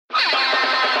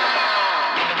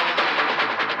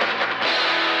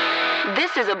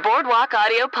is a Boardwalk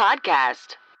Audio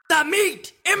podcast. The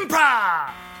Meat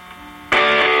Improv!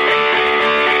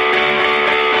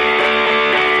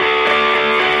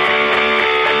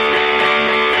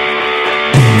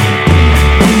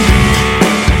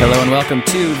 Hello and welcome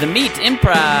to The Meat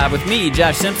Improv with me,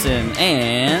 Josh Simpson,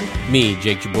 and me,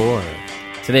 Jake Jabor.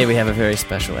 Today we have a very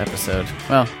special episode.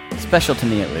 Well, special to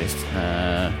me at least,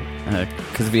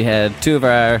 because we had two of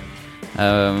our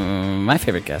my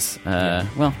favorite guests.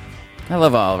 Well, I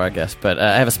love all of our guests, but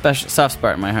I have a special soft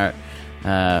spot in my heart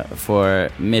for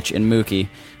Mitch and Mookie,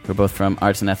 who are both from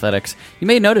Arts and Athletics. You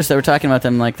may notice that we're talking about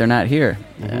them like they're not here,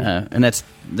 and that's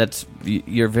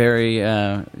you're very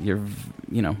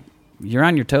you're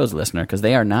on your toes, listener, because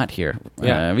they are not here.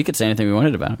 Yeah. We could say anything we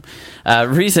wanted about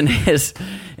them. Reason is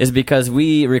because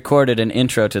we recorded an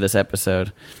intro to this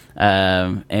episode,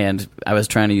 and I was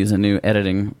trying to use a new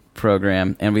editing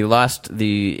program, and we lost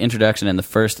the introduction and the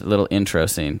first little intro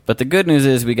scene. But the good news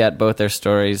is we got both their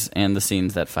stories and the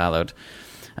scenes that followed.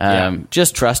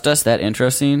 Just trust us, that intro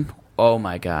scene, oh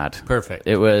my God. Perfect.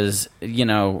 It was,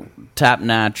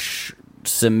 top-notch.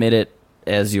 Submit it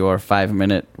as your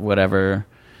 5-minute whatever.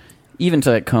 Even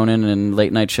to like Conan and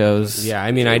late night shows. Yeah,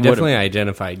 I mean, I definitely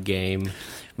identified game.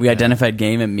 We identified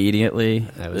game immediately.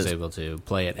 I was able to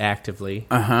play it actively.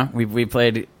 We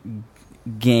played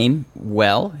game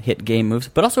well, hit game moves,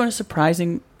 but also in a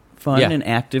surprising, fun, and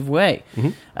active way.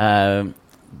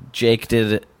 Jake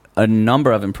did a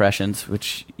number of impressions,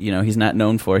 which he's not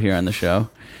known for here on the show.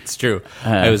 It's true.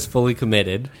 I was fully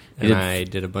committed, and I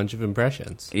did a bunch of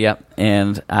impressions. Yep,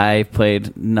 and I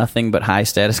played nothing but high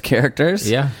status characters.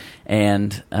 Yeah.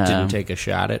 And didn't take a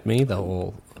shot at me the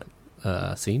whole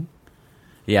scene.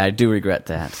 Yeah, I do regret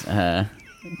that. I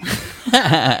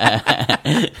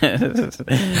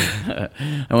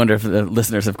wonder if the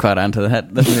listeners have caught on to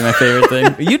that. That's my favorite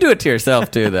thing. You do it to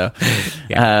yourself too, though.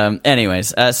 Yeah.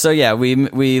 Anyways,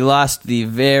 we lost the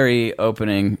very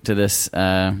opening to this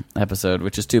episode,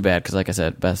 which is too bad because, like I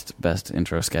said, best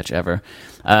intro sketch ever.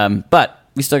 But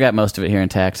we still got most of it here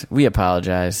intact. We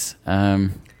apologize.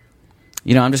 I'm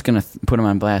just going to put them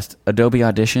on blast. Adobe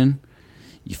Audition,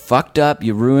 you fucked up.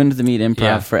 You ruined the Meat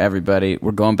Improv for everybody.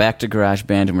 We're going back to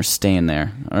GarageBand, and we're staying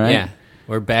there. All right? Yeah,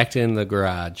 we're back in the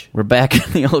garage. We're back in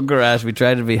the old garage. We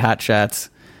tried to be hot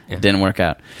shots. Yeah. It didn't work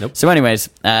out. Nope. So anyways,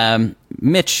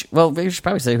 Mitch, well, we should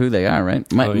probably say who they are,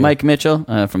 right? Mike Mitchell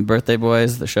from Birthday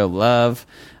Boys, the show Love.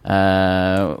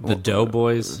 The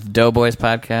Doughboys. Doughboys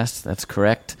podcast, that's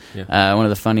correct. Yeah. One of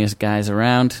the funniest guys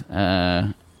around.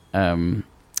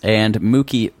 And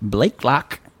Mookie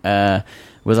Blaiklock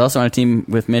was also on a team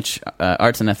with Mitch,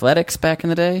 Arts and Athletics back in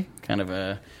the day. Kind of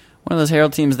one of those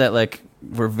Herald teams that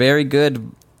were very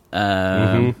good.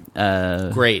 Great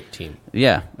team.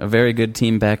 Yeah, a very good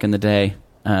team back in the day.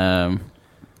 But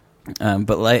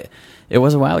it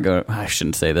was a while ago. I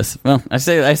shouldn't say this. Well, I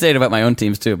say it about my own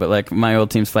teams too. But my old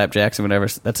teams, Flapjacks and whatever,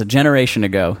 that's a generation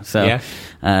ago. So,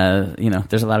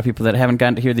 there's a lot of people that haven't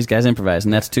gotten to hear these guys improvise,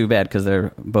 and that's too bad because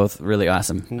they're both really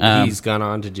awesome. He's gone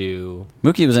on to do.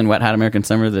 Mookie was in Wet Hot American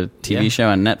Summer, the TV show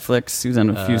on Netflix. He was on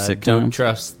a few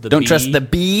sitcoms. Don't trust the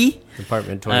bee.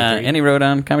 Department 23. And he wrote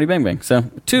on Comedy Bang Bang. So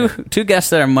two guests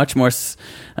that are much more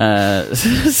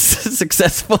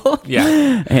successful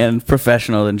and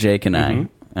professional than Jake and I.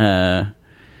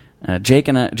 Jake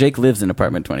lives in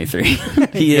Apartment 23.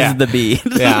 He is the bee.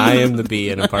 Yeah, I am the bee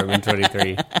in Apartment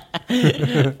 23.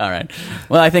 All right.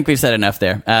 Well, I think we've said enough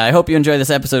there. I hope you enjoyed this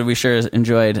episode. We sure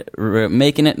enjoyed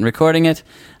making it and recording it.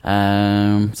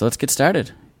 So let's get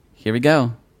started. Here we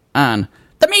go on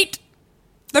The Meat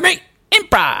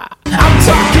Improv. I'm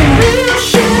talking real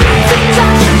shit.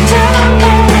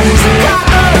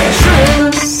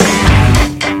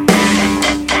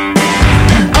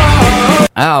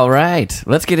 All right,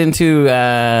 let's get into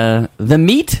the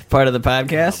meat part of the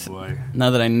podcast. Oh boy. Now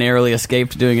that I narrowly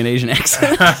escaped doing an Asian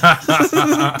accent.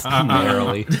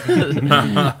 Narrowly.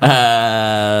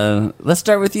 Let's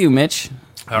start with you, Mitch.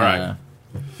 All right.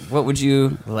 What would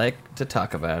you like to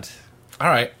talk about? All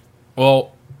right.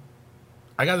 Well,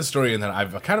 I got this story, and then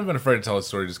I've kind of been afraid to tell this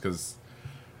story just because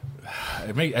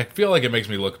I feel like it makes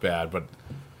me look bad, but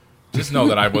just know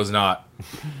that I was not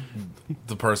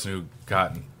the person who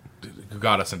got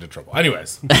us into trouble.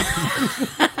 Anyways,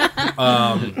 I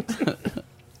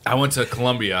went to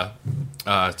Colombia,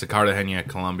 to Cartagena,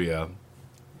 Colombia.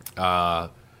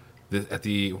 When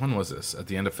was this? At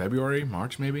the end of February,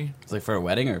 March, maybe. It's like for a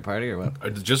wedding or a party or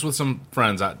what? Just with some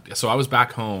friends. So I was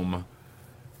back home,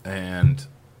 and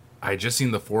I had just seen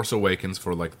The Force Awakens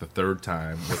for like the third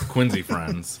time with Quincy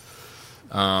friends.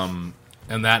 And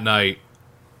that night,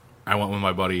 I went with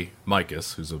my buddy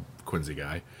Micus, who's a Quincy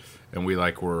guy, and we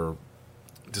were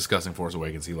discussing Force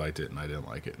Awakens. He liked it, and I didn't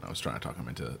like it, and I was trying to talk him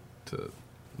into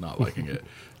not liking it.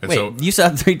 And Wait, so you saw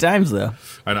it 3 times though.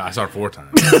 I know I saw it 4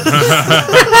 times,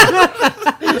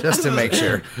 Just to make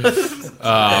sure.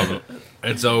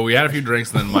 and so we had a few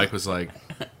drinks, and then Mike was like,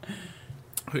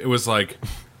 it was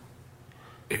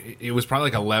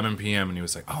probably like 11 p.m. and he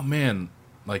was like, "Oh man,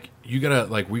 like you gotta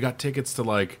like we got tickets to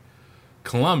like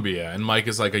Colombia," and Mike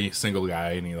is like a single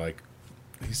guy, and he's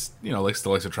likes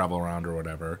to travel around or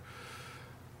whatever.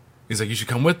 He's like, "You should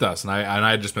come with us," and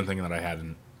I had just been thinking that I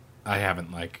haven't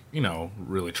like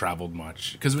really traveled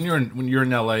much, because when you're in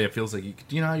LA, it feels like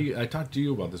I talked to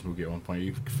you about this movie at one point.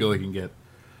 You feel like you can get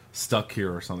stuck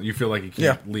here or something. You feel like you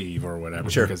can't leave or whatever,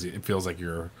 because it feels like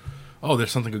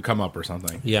there's something could come up or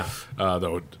something. Yeah.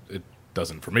 Though it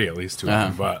doesn't for me, at least too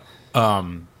often. But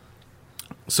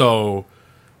so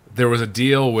there was a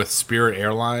deal with Spirit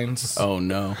Airlines. Oh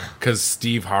no! Because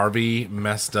Steve Harvey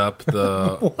messed up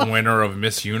the winner of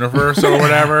Miss Universe or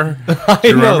whatever. Do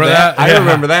you remember that? I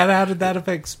remember that. How did that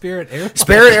affect Spirit Airlines?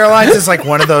 Spirit Airlines is like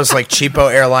one of those like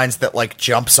cheapo airlines that like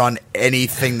jumps on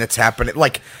anything that's happening.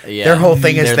 Like their whole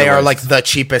thing is they are like the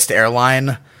cheapest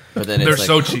airline. But then They're it's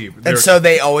so cheap. And so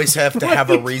they always have to have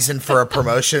a reason for a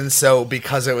promotion. So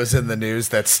because it was in the news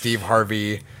that Steve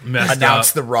Harvey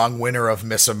announced the wrong winner of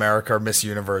Miss America or Miss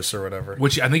Universe or whatever.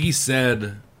 Which I think he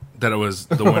said that it was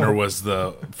the winner was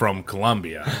from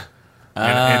Colombia.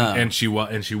 And she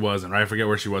wasn't, right? I forget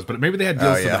where she was, but maybe they had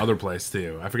deals to the other place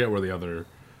too. I forget where the other.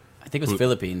 I think it was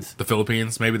Philippines. The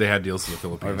Philippines. Maybe they had deals to the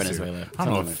Philippines Or Venezuela. Too. I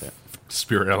don't know if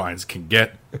Spirit Airlines can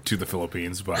get to the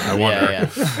Philippines, but I wonder.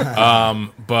 Yeah.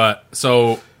 But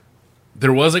so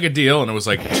there was like a deal, and it was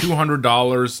like $200,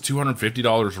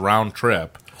 $250 round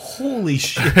trip. Holy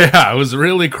shit! Yeah, it was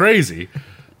really crazy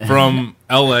from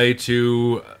LA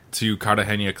to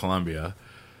Cartagena, Colombia,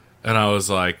 and I was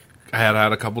like, I had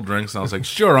a couple drinks, and I was like,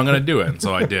 sure, I'm gonna do it, and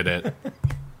so I did it.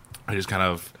 I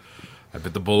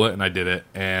bit the bullet, and I did it,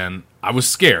 and I was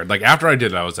scared. Like after I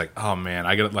did it, I was like, oh man,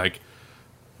 I got like.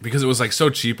 Because it was like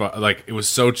so cheap, it was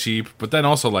so cheap, but then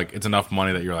also like it's enough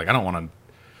money that you're like, I don't want to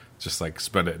just like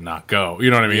spend it and not go.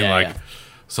 You know what I mean? Yeah.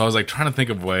 So I was like trying to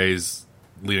think of ways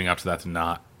leading up to that to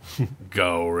not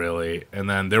go really. And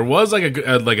then there was like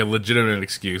a legitimate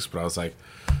excuse, but I was like,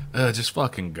 just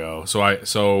fucking go. So I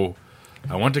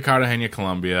went to Cartagena,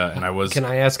 Colombia, and I was. Can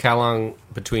I ask how long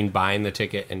between buying the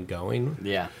ticket and going?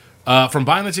 Yeah. From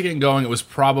buying the ticket and going, it was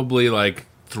probably like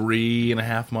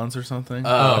 3.5 months or something.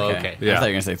 Oh, okay. Yeah. I thought you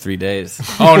were gonna say 3 days.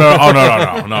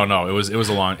 No. It was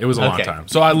a long time.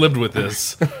 So I lived with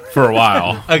this for a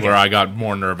while, where I got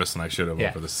more nervous than I should have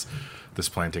over this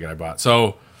plane ticket I bought.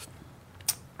 So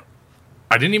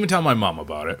I didn't even tell my mom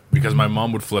about it, because my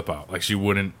mom would flip out. Like she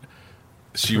wouldn't.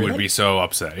 She would be so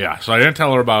upset. Yeah. So I didn't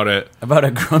tell her about it. About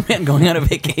a grown man going on a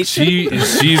vacation. She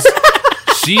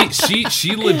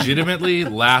legitimately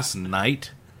last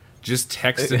night just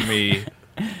texted me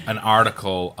an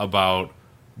article about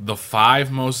the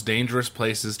 5 most dangerous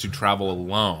places to travel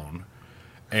alone.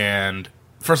 And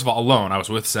first of all, alone, I was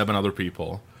with 7 other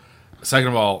people. Second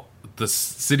of all, the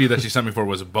city that she sent me for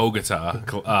was Bogota,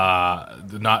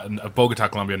 not Bogota,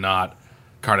 Colombia, not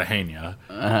Cartagena.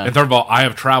 And third of all, I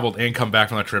have traveled and come back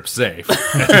from that trip safe.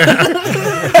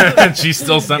 And she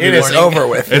still sent me It is over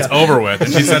with. It's over with.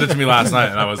 And she sent it to me last night,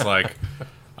 and I was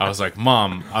like,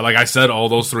 Mom, I said all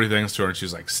those 3 things to her, and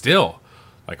she's like, still,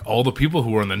 like all the people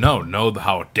who are in the know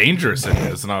how dangerous it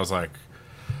is. And I was like,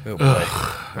 Oh boy.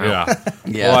 yeah.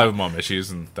 Yeah. Well, I have mom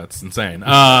issues, and that's insane.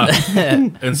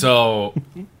 And so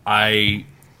I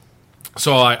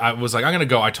was like, I'm gonna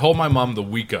go. I told my mom the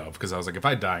week of, because I was like, if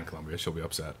I die in Colombia, she'll be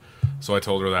upset. So I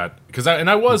told her that, because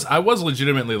I was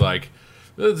legitimately like,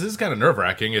 this is kind of nerve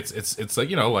wracking. It's like,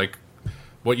 like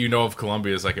what you know of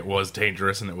Colombia is like it was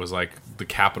dangerous, and it was like the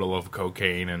capital of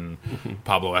cocaine, and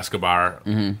Pablo Escobar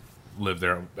lived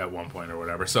there at one point or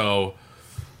whatever. So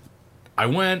I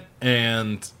went,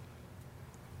 and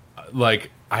like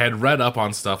I had read up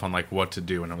on stuff on like what to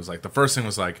do, and it was like the first thing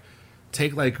was like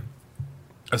take like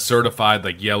a certified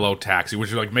like yellow taxi,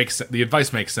 which like makes the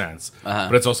advice makes sense,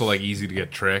 but it's also like easy to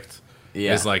get tricked.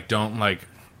 Yeah, is like don't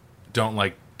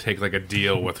take like a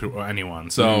deal with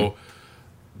anyone. So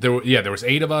there was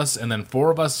 8 of us, and then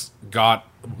 4 of us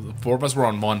were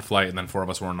on one flight, and then 4 of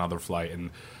us were on another flight, and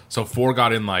so 4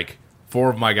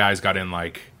 of my guys got in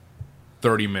like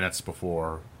 30 minutes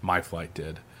before my flight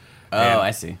did.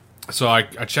 I see. So I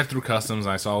checked through customs,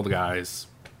 and I saw all the guys,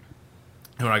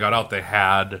 and when I got out, they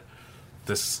had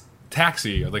this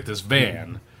taxi, like this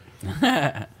van,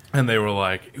 and they were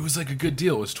like, it was like a good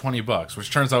deal. It was $20,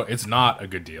 which turns out it's not a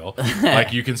good deal.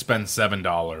 Like you can spend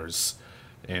 $7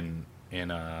 in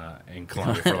in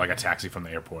Colombia for like a taxi from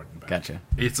the airport. And back. Gotcha.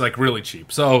 It's like really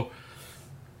cheap. So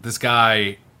this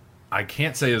guy, I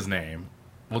can't say his name.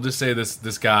 We'll just say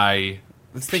this guy.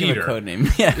 Let's think of a code name.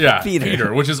 Yeah,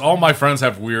 Peter. Which is all my friends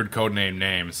have weird code name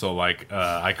names. So like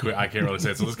I can't really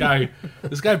say it. So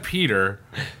this guy Peter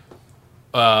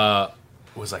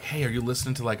was like, hey, are you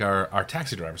listening to like our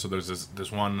taxi driver? So there's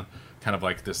this one kind of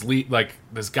like this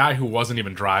this guy who wasn't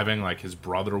even driving, like his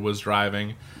brother was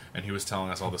driving, and he was telling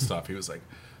us all this stuff. He was like,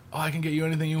 oh, I can get you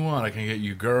anything you want. I can get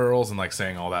you girls, and like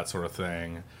saying all that sort of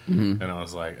thing. And I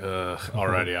was like, ugh,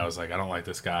 already. I was like, I don't like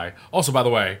this guy. Also, by the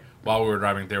way, while we were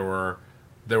driving, there were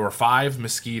 5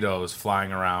 mosquitoes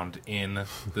flying around in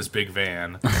this big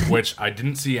van, which I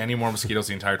didn't see any more mosquitoes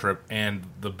the entire trip. And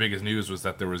the biggest news was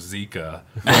that there was Zika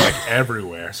like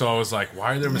everywhere. So I was like,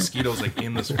 why are there mosquitoes like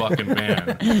in this fucking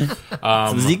van? It's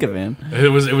a Zika van. It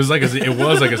was like a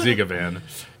Zika van,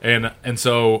 and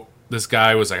so this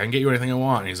guy was like, I can get you anything I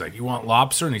want. And he's like, you want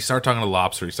lobster? And he started talking to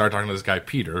lobster. He started talking to this guy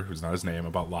Peter, who's not his name,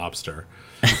 about lobster.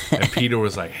 And Peter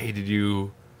was like, hey, are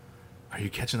you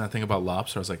catching that thing about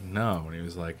lobster? I was like, no. And he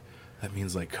was like, that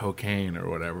means like cocaine or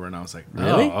whatever. And I was like,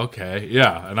 really? Oh, okay.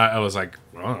 Yeah. And I was like,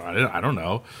 well, I don't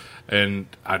know. And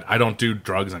I don't do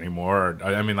drugs anymore.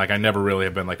 I mean, like I never really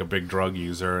have been like a big drug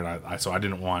user. And so I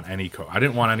didn't want any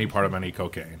part of any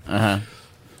cocaine. Uh-huh.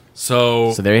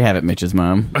 So there you have it, Mitch's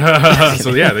mom.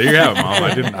 So yeah, there you have it, Mom.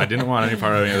 I didn't want any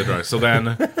part of any of the drugs. So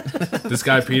then this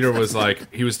guy Peter was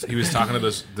like, he was talking to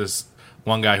this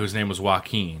one guy whose name was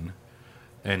Joaquin.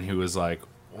 And he was like,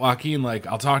 Joaquin, like,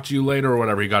 I'll talk to you later or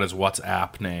whatever. He got his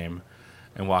WhatsApp name.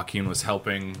 And Joaquin was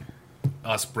helping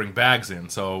us bring bags in.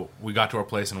 So we got to our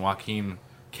place, and Joaquin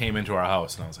came into our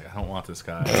house. And I was like, I don't want this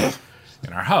guy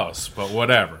in our house, but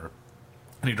whatever.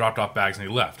 And he dropped off bags, and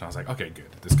he left. And I was like, okay, good.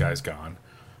 This guy's gone.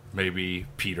 Maybe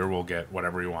Peter will get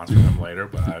whatever he wants from him later,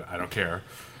 but I don't care.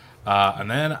 And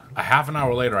then a half an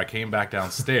hour later, I came back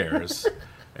downstairs.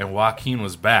 And Joaquin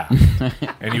was back.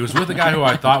 And he was with a guy who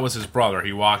I thought was his brother.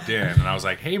 He walked in, and I was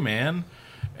like, hey, man.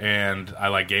 And I,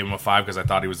 like, gave him a 5 because I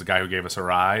thought he was the guy who gave us a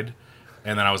ride.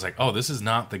 And then I was like, oh, this is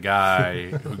not the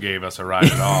guy who gave us a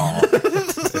ride at all.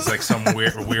 It's like some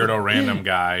weirdo random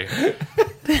guy.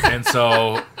 And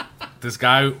so this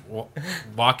guy,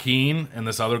 Joaquin, and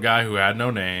this other guy who had no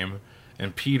name,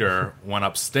 and Peter went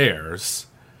upstairs.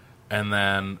 And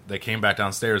then they came back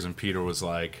downstairs, and Peter was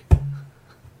like,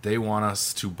 they want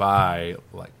us to buy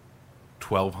like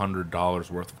 $1,200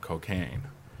 worth of cocaine.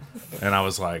 And I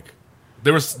was like,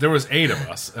 there was 8 of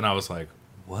us, and I was like,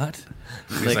 what?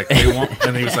 He's like, they want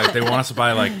us to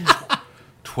buy like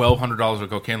 $1,200 of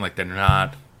cocaine. Like they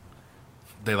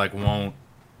like won't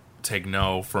take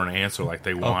no for an answer. Like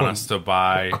they want us to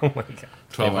buy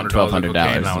 $1,200 of cocaine.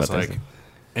 And I was like,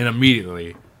 and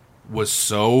immediately was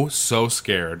so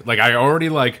scared. Like I already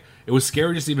like. It was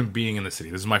scary just even being in the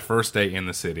city. This is my first day in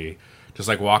the city. Just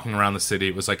like walking around the city.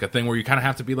 It was like a thing where you kind of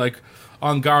have to be like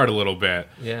on guard a little bit.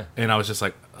 Yeah. And I was just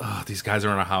like, oh, these guys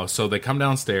are in a house. So they come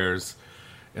downstairs,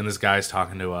 and this guy's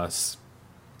talking to us.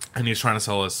 And he's trying to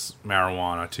sell us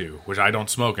marijuana too, which I don't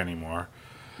smoke anymore.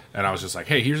 And I was just like,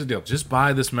 hey, here's the deal. Just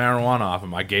buy this marijuana off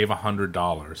him. I gave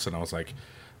 $100. And I was like,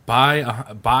 buy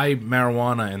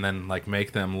marijuana and then like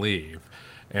make them leave.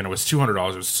 And it was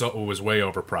 $200. It was way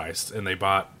overpriced, and they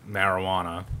bought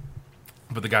marijuana,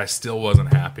 but the guy still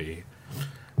wasn't happy.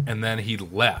 And then he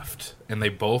left, and they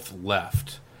both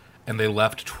left, and they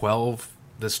left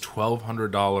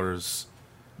 $1,200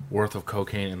 worth of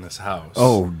cocaine in this house.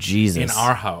 Oh Jesus! In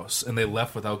our house, and they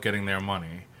left without getting their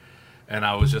money. And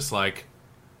I was just like,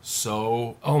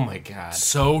 oh my god,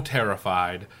 so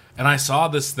terrified. And I saw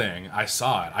this thing. I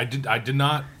saw it. I did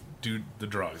not do the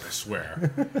drugs, I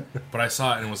swear. But I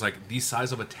saw it, and it was like the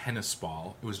size of a tennis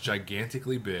ball. It was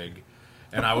gigantically big,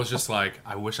 and I was just like,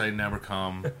 I wish I had never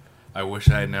come. I wish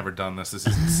I had never done this. This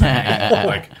is insane.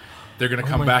 Like, they're gonna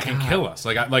come back and kill us.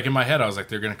 Like in my head, I was like,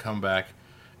 they're gonna come back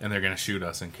and they're gonna shoot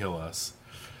us and kill us.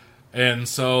 And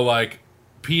so like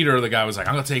Peter, the guy, was like,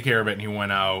 I'm gonna take care of it, and he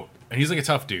went out, and he's like a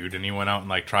tough dude, and he went out and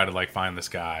like tried to like find this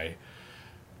guy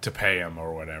to pay him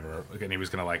or whatever, and he was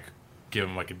gonna like give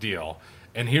him like a deal.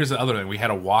 And here's the other thing: we had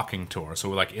a walking tour, so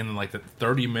we're like in like the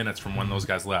 30 minutes from when those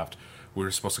guys left, we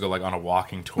were supposed to go like on a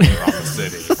walking tour around the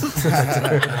city.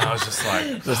 And I was just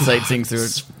like, the sightseeing through.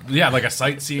 Yeah, like a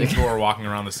sightseeing tour, walking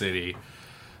around the city.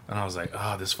 And I was like,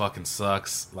 oh, this fucking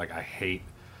sucks. Like I hate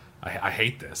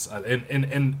this.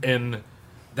 And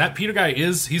that Peter guy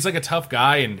he's like a tough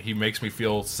guy, and he makes me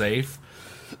feel safe.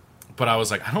 But I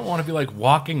was like, I don't want to be like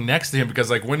walking next to him,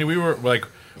 because like when we were like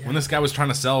when this guy was trying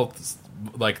to sell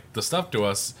like the stuff to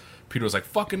us, Peter was like,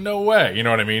 fucking no way. You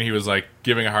know what I mean? He was like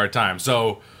giving a hard time.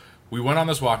 So we went on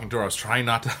this walking tour. I was trying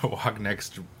not to walk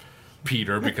next to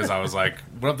Peter because I was like,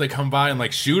 what if they come by and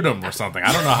like shoot him or something?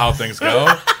 I don't know how things go.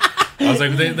 I was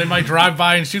like, they might drive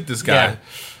by and shoot this guy. Yeah.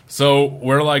 So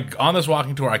we're like on this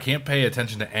walking tour. I can't pay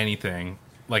attention to anything,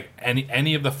 like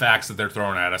any of the facts that they're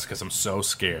throwing at us because I'm so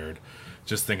scared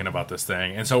just thinking about this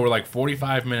thing. And so we're like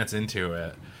 45 minutes into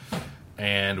it,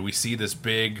 and we see this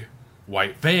big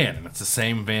white van, and it's the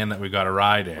same van that we got a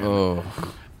ride in. Oh.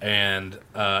 And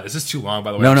is this too long,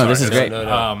 by the way? No, this is great.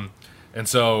 No. And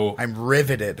so I'm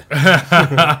riveted.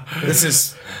 This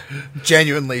is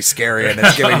genuinely scary, and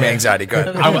it's giving me anxiety. Go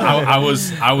ahead. I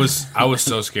was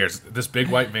so scared. This big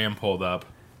white van pulled up,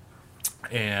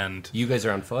 and You guys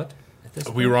are on foot?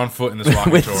 we were on foot in this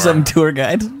walking With tour. some tour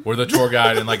guide. We're the tour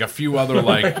guide and like a few other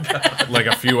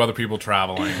a few other people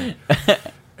traveling.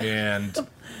 And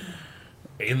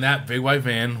in that big white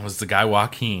van was the guy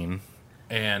Joaquin,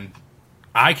 and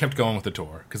I kept going with the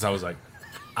tour because I was like,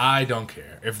 I don't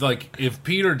care. If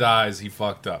Peter dies, he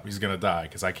fucked up. He's gonna die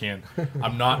because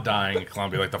I'm not dying in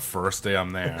Colombia like the first day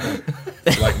I'm there.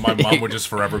 Like my mom would just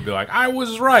forever be like, I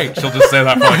was right. She'll just say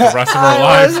that for like the rest of her life.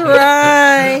 I was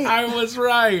right. I was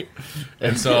right.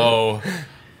 And so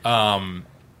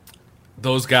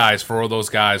those guys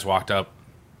walked up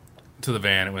to the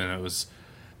van, and it was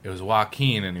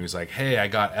Joaquin, and he was like, hey, I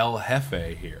got El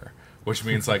Jefe here, which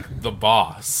means like the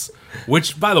boss,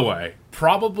 which by the way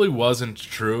probably wasn't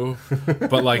true,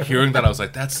 but like hearing that I was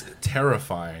like, that's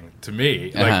terrifying to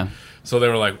me. Like so they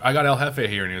were like, I got El Jefe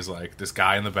here, and he was like this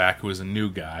guy in the back who was a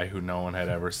new guy who no one had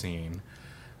ever seen,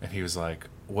 and he was like,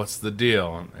 what's the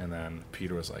deal? And then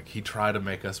Peter was like, he tried to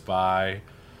make us buy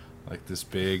like this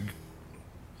big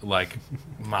like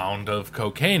mound of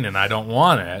cocaine, and I don't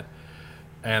want it.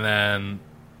 And then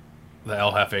the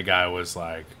El Jefe guy was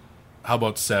like, how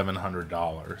about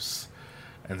 $700?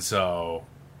 And so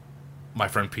my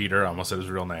friend Peter, I almost said his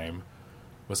real name,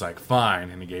 was like, fine.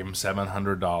 And he gave him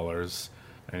 $700.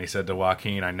 And he said to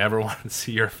Joaquin, I never want to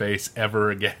see your face ever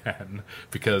again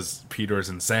because Peter's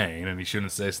insane and he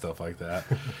shouldn't say stuff like that.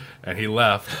 And he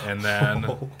left, and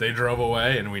then they drove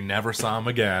away, and we never saw him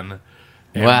again.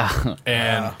 And, Wow.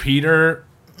 And Peter,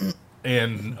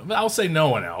 and I'll say no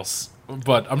one else,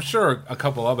 but I'm sure a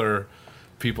couple other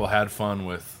people had fun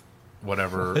with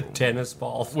whatever Tennis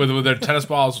balls. with their tennis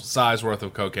balls size worth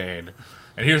of cocaine.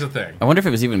 And here's the thing: I wonder if it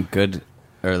was even good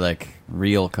or like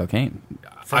real cocaine.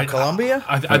 From Colombia?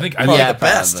 I think the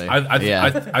best.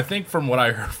 I think from what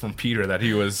I heard from Peter that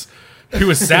he was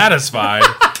satisfied.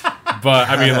 But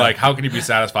I mean, like, how can you be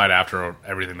satisfied after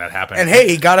everything that happened? And hey,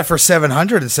 he got it for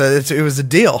 $700 and said it was a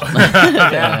deal.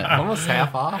 Yeah, almost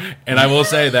half off. And I will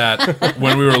say that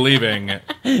when we were leaving,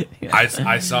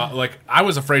 I saw, like, I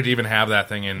was afraid to even have that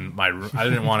thing in my room. I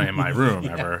didn't want it in my room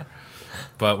ever.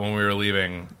 But when we were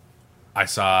leaving, I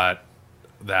saw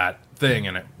that thing,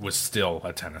 and it was still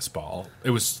a tennis ball.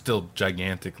 It was still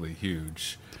gigantically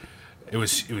huge. It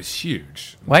was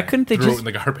huge. Why couldn't they threw just it in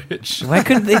the garbage? Why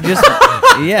couldn't they just?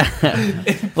 Yeah.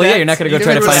 Well, yeah, you're not going to go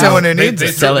try to find someone who needs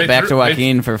it. sell it back to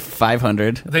Joaquin for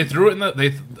 $500. They threw it in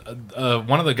the.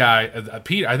 One of the guy,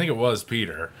 Pete, I think it was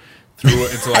Peter, threw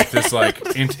it into like this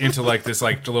into this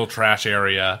little trash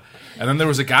area, and then there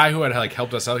was a guy who had like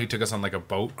helped us out. He took us on like a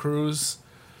boat cruise.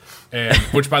 And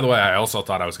which, by the way, I also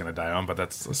thought I was going to die on, but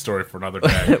that's a story for another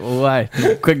day. Why?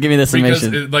 Quick, give me the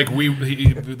summation.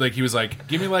 Because he was like,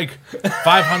 give me like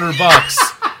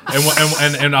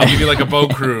 $500, and I'll give you like a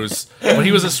boat cruise. But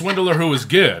he was a swindler who was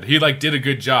good. He like did a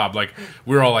good job. Like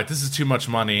we were all like, this is too much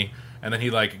money. And then he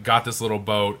like got this little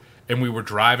boat, and we were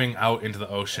driving out into the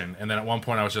ocean. And then at one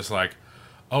point, I was just like,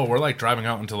 oh, we're like driving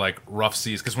out into like rough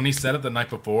seas. Because when he said it the night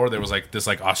before, there was like this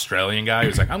like Australian guy. He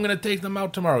was like, I'm going to take them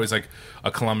out tomorrow. He's like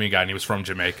a Colombian guy, and he was from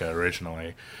Jamaica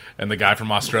originally. And the guy from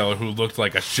Australia who looked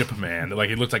like a shipman, like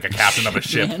he looked like a captain of a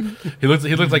ship. He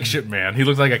looked like shipman. He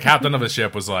looked like a captain of a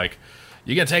ship. Was like,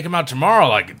 you going to take him out tomorrow?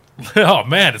 Like, oh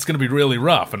man, it's going to be really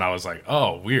rough. And I was like,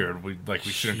 oh, weird. We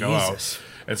shouldn't go out.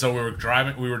 And so we were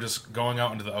driving. We were just going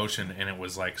out into the ocean, and it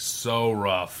was like so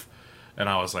rough. And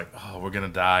I was like, oh, we're going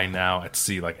to die now at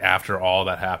sea. Like, after all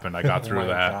that happened, I got through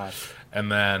that. Gosh.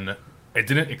 And then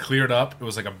it cleared up. It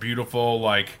was like a beautiful,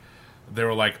 like, there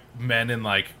were like men in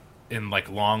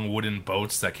long wooden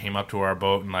boats that came up to our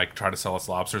boat and like tried to sell us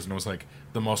lobsters. And it was like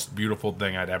the most beautiful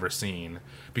thing I'd ever seen.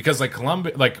 Because like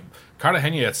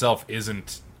Cartagena itself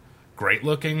isn't great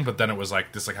looking, but then it was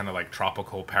like this like kind of like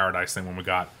tropical paradise thing when we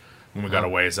got a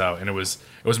ways out. And it was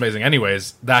amazing.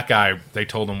 Anyways, that guy, they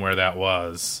told him where that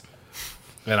was.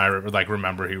 And I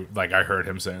remember I heard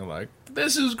him saying like,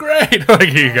 "This is great." Like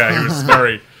he was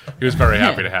very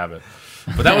happy to have it.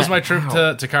 But that was my trip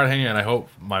to Cartagena, and I hope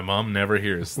my mom never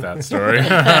hears that story.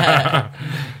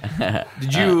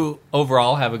 Did you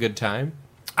overall have a good time?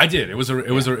 I did. It was a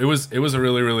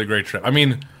really, really great trip. I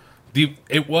mean,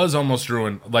 it was almost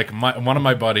ruined. Like one of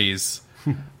my buddies,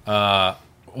 my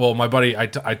buddy, I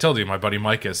told you, my buddy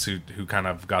Micus, who kind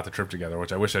of got the trip together,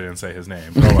 which I wish I didn't say his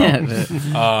name. Oh,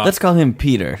 well. Let's call him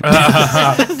Peter.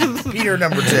 Peter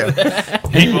number 2.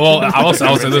 I'll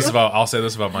say this about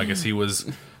Micus. He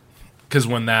was, because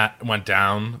when that went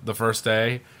down the first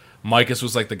day, Micus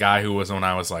was like the guy who was, when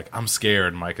I was like, I'm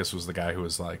scared, Micus was the guy who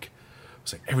was like,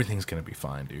 everything's gonna be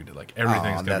fine, dude. Like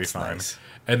everything's gonna be fine. Nice.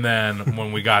 And then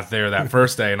when we got there that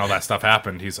first day and all that stuff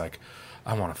happened, he's like,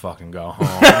 I want to fucking go home.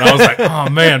 And I was like, oh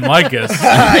man,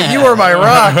 Micus, you were my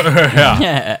rock.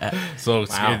 Yeah. So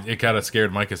it kind of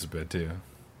scared Micus a bit too.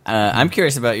 I'm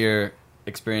curious about your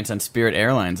experience on Spirit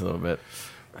Airlines a little bit.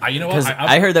 You know what?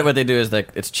 I heard that what they do is like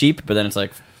it's cheap, but then it's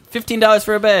like $15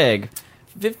 for a bag.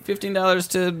 $15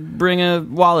 to bring a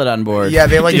wallet on board. Yeah,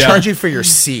 they charge you for your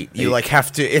seat. You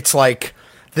have to. It's like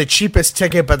the cheapest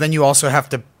ticket, but then you also have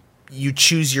to. You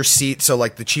choose your seat, so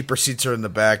like the cheaper seats are in the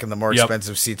back, and the more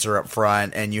expensive seats are up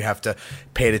front, and you have to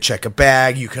pay to check a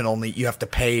bag. You have to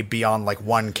pay beyond like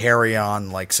one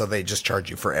carry-on, so they just charge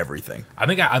you for everything. I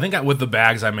think with the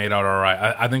bags I made out all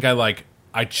right. I think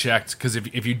I checked, because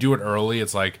if you do it early,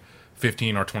 it's like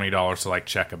 $15 or $20 to like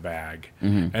check a bag,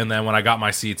 and then when I got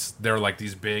my seats, they're like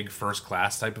these big first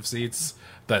class type of seats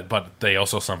but they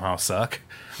also somehow suck.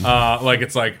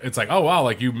 It's like oh wow,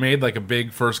 like you made like a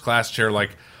big first class chair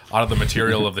like out of the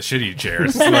material of the shitty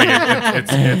chairs. Like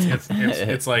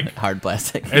it's like hard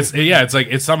plastic.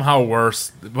 It's somehow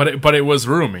worse, but it was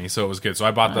roomy, so it was good. So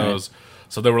I bought those.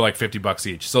 So they were like $50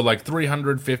 each. So like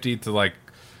 $350 to like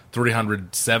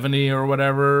 $370 or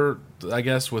whatever, I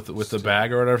guess, with the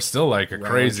bag or whatever. Still like a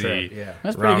crazy trip, yeah.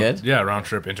 That's pretty good. Yeah, round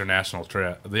trip international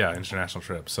trip. Yeah, international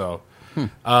trip. So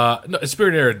no,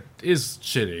 Spirit Air is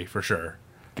shitty for sure.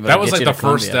 But that was like the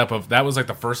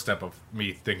Columbia. first step of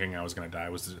me thinking I was going to die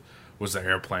was the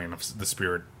airplane, of the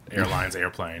Spirit Airlines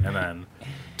airplane, and then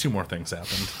 2 more things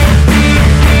happened.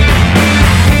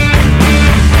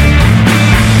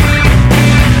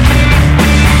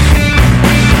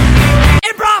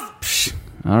 Improv!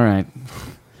 All right.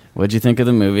 What'd you think of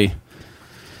the movie?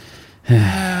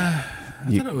 I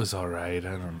thought it was all right.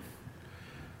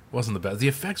 Wasn't the best. The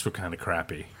effects were kind of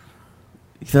crappy.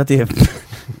 You thought the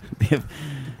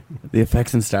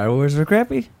effects in Star Wars were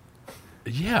crappy?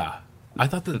 Yeah, I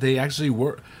thought that they actually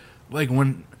were. Like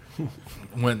when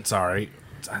sorry,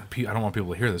 I don't want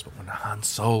people to hear this, but when Han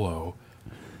Solo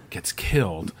gets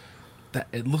killed, that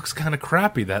it looks kind of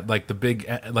crappy. That like the big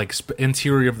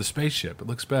interior of the spaceship, it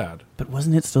looks bad. But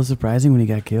wasn't it still surprising when he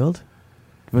got killed?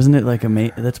 Wasn't it like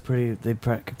that's pretty? They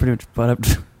pretty much brought up,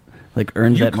 like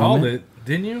earned You that called moment? it,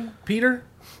 didn't you, Peter?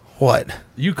 What?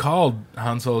 You called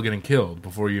Han Solo getting killed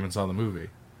before you even saw the movie.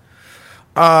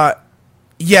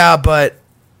 Yeah, but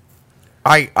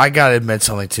I gotta admit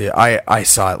something to you. I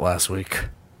saw it last week.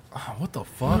 Oh, what the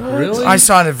fuck? Really? I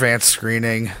saw an advanced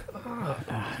screening.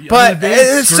 But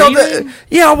it's still screening?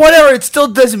 whatever. It still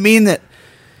doesn't mean that.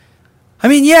 I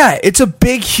mean, yeah, it's a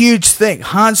big, huge thing.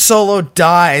 Han Solo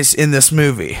dies in this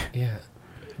movie. Yeah.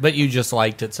 But you just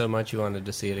liked it so much you wanted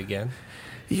to see it again?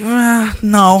 Yeah,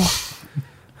 no.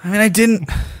 I mean, I didn't.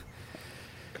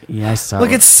 Yeah, I saw.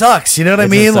 Look, it sucks. You know what I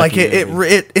It's a mean? Like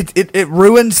sucky it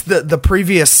ruins the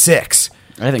previous 6.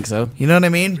 I think so. You know what I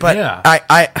mean? But Yeah.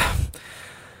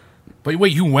 But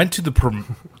wait, you went to the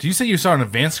do you say you saw an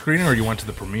advanced screening or you went to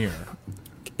the premiere?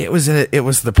 it was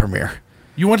the premiere,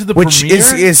 You went to the which premiere?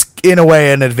 is in a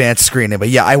way an advanced screening. But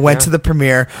yeah, I went to the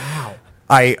premiere. Wow.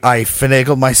 I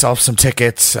finagled myself some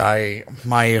tickets.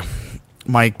 My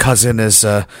cousin is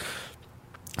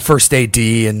first AD,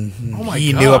 and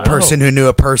he knew a person who knew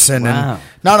a person, Wow. and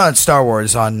not on Star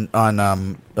Wars, on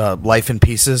Life in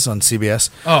Pieces on CBS.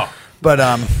 Oh. But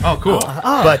Oh, cool.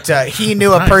 but he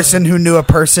knew a person who knew a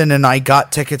person, and I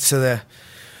got tickets to the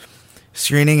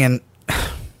screening, and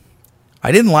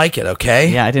I didn't like it. Okay,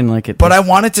 Yeah, I didn't like it. but I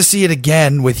wanted to see it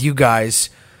again with you guys,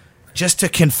 just to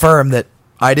confirm that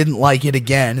I didn't like it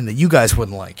again, and that you guys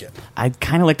wouldn't like it. I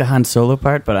kind of like the Han Solo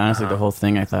part, but honestly, the whole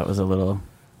thing I thought was a little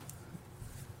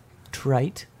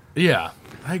trite. Yeah,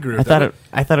 I agree with that.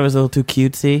 I thought it was a little too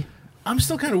cutesy. I'm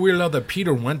still kind of weirded out that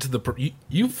Peter went to the...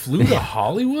 You flew to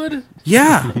Hollywood?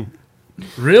 Yeah,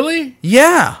 Really?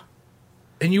 yeah.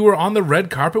 And you were on the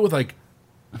red carpet with, like,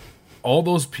 all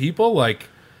those people? Like,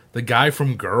 the guy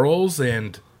from Girls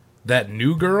and that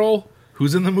new girl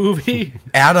who's in the movie?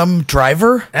 Adam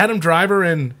Driver, Adam Driver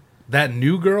and that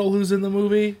new girl who's in the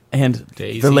movie? And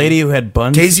Daisy. the lady who had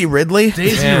buns. Daisy Ridley.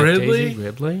 Daisy Yeah, Ridley? Daisy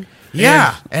Ridley?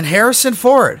 Yeah, and Harrison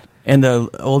Ford. And the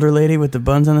older lady with the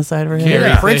buns on the side of her head.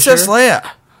 Yeah. Princess Leia.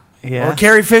 Yeah. Or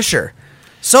Carrie Fisher.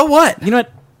 So what? You know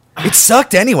what? It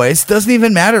sucked anyways. Doesn't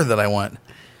even matter that I went.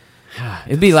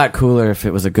 It'd be a lot cooler if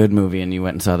it was a good movie and you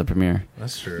went and saw the premiere.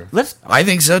 That's true. I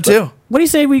think so too. What do you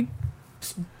say we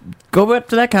go up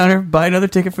to that counter, buy another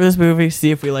ticket for this movie,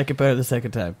 see if we like it better the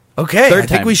second time? Okay, Third I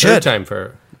think time. we Third should. time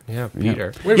for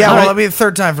Peter. Yeah, well, it'll be the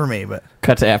third time for me, but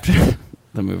Cut to after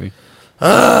the movie.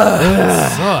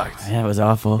 Sucked. Yeah, it was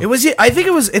awful. it was. I think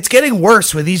it was. It's getting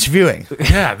worse with each viewing.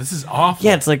 Yeah, this is awful.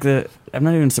 Yeah, it's like I'm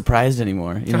not even surprised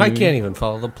anymore. You know what I mean? can't even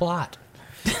follow the plot.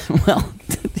 Well,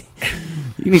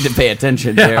 you need to pay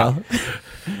attention, Daryl.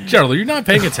 Gerald, are you not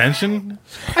paying attention?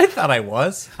 I thought I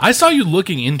was. I saw you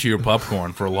looking into your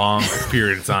popcorn for a long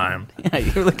period of time. Yeah,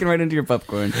 you're looking right into your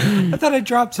popcorn. I thought I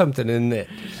dropped something in it.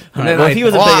 And Well, if he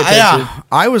was a Well, paying attention. yeah,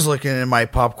 I was looking in my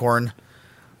popcorn,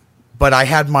 but I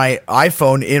had my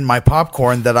iPhone in my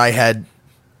popcorn that I had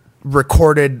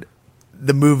recorded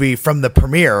the movie from the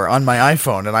premiere on my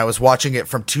iPhone, and I was watching it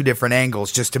from two different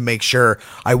angles just to make sure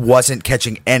I wasn't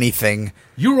catching anything.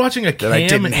 You were watching a I cam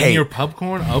didn't in hate. your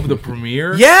popcorn of the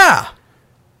premiere? Yeah.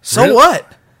 So Really?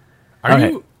 what? Are Okay.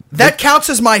 you? That counts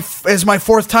as my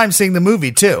fourth time seeing the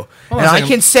movie too, Hold and on a I second.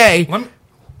 can say Let me,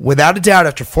 without a doubt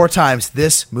after 4 times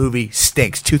this movie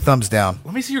stinks. 2 thumbs down.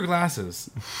 let me see your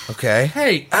glasses. Okay.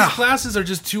 Hey, his glasses are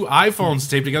just 2 iPhones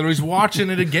taped together. He's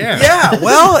watching it again. Yeah,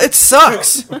 well, it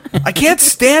sucks. I can't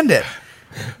stand it.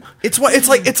 It's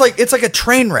like a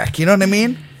train wreck. You know what I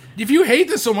mean? If you hate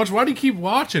this so much, why do you keep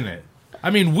watching it? I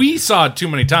mean, we saw it too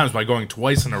many times by going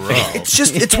twice in a row.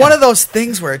 It's one of those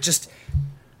things where it just,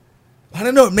 I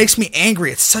don't know, it makes me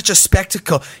angry. It's such a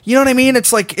spectacle. You know what I mean?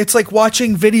 It's like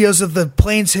watching videos of the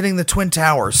planes hitting the Twin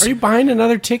Towers. Are you buying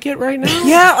another ticket right now?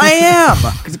 Yeah, I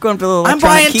am. He's going for the little I'm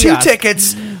electronic buying kiosk. 2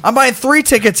 tickets. I'm buying 3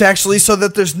 tickets actually, so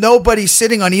that there's nobody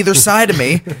sitting on either side of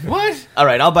me. What? All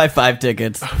right, I'll buy 5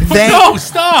 tickets. No,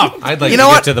 stop! I'd like You to know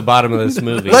get what? to the bottom of this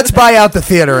movie. Let's buy out the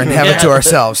theater and have it to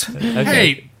ourselves.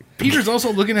 Hey, Peter's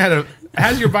also looking at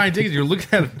as you're buying tickets, you're looking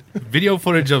at video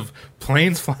footage of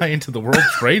planes flying into the World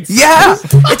Trade Center. Yeah,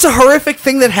 it's a horrific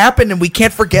thing that happened, and we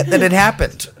can't forget that it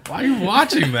happened. Why are you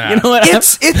watching that? You know what?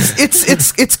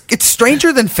 It's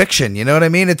stranger than fiction. You know what I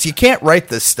mean? You can't write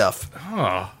this stuff.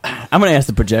 I'm going to ask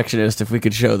the projectionist if we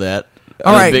could show that.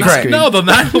 All on the right, big great. screen. No, the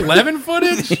 9/11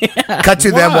 footage? Cut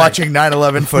to them Why? watching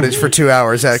 9/11 footage for 2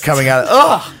 hours coming out.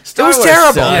 Ugh, it was Wars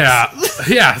terrible. sucks.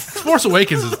 Yeah. Force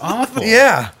Awakens is awful.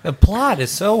 Yeah. The plot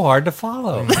is so hard to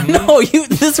follow. No,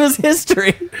 this was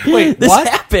history. Wait, this what?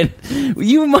 happened.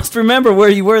 You must remember where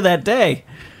you were that day.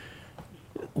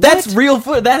 That's real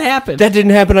foot. That happened. That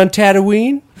didn't happen on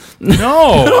Tatooine?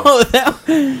 No. Oh,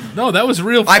 that, No, that was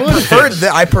real I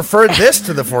footage. preferred this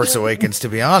to The Force Awakens, to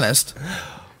be honest.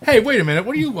 Hey, wait a minute.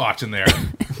 What are you watching there?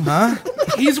 Huh?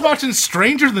 He's watching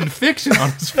Stranger Than Fiction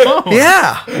on his phone.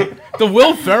 Yeah. The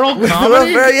Will Ferrell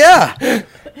comedy? Yeah.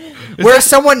 Where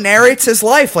someone narrates his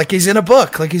life like he's in a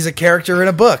book, like he's a character in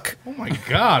a book. Oh my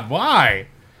God, why?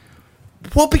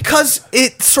 Well, because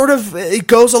it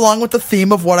goes along with the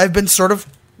theme of what I've been sort of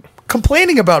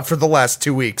complaining about for the last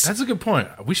 2 weeks. That's a good point.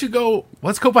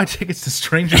 Let's go buy tickets to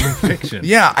Stranger Than Fiction.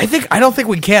 Yeah, I don't think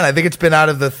we can. I think it's been out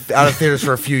of theaters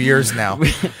for a few years now.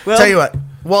 well- Tell you what.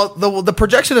 Well, the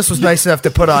projectionist was nice enough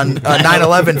to put on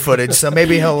 9/11 footage, so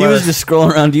maybe he'll. he was just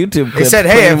scrolling around YouTube. He clips, said,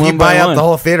 "Hey, playing if you one by buy out one." the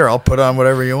whole theater, I'll put on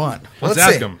whatever you want." Let's Let's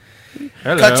ask see. him.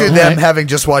 Hello. Cut to them having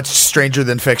just watched Stranger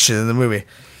Than Fiction in the movie.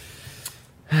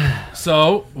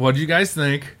 So, what do you guys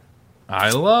think? I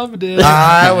loved it.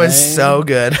 I was so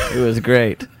good. It was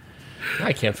great.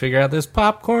 I can't figure out this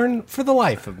popcorn for the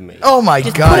life of me. Oh my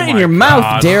Put god! it in your mouth,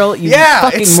 God. Daryl. You Yeah,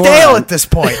 fucking it's moron. stale at this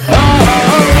point.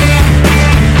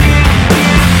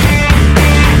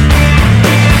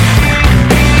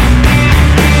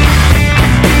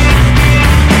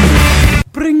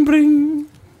 Bring, bring.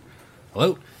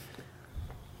 Hello.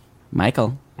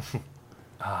 Michael,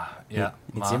 Yeah,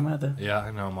 it's your mother. Yeah,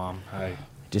 I know, Mom. Hi.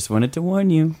 Just wanted to warn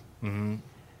you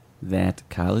that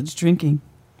college drinking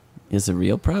is a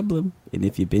real problem. And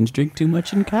if you binge drink too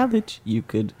much in college, you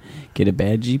could get a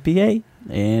bad GPA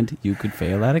and you could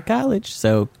fail out of college.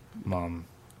 So Mom,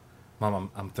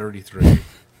 I'm 33.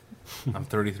 I'm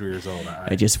 33 years old.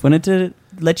 I just wanted to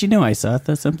let you know I saw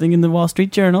something in the Wall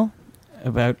Street Journal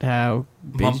about how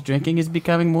binge Mom? drinking is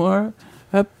becoming more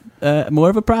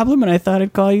of a problem, and I thought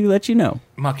I'd call you, let you know.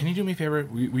 Mom, can you do me a favor?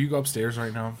 Will you go upstairs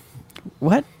right now?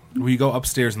 What? Will you go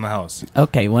upstairs in the house?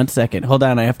 Okay, 1 second. Hold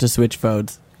on, I have to switch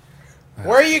phones.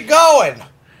 Where are you going?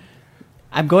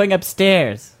 I'm going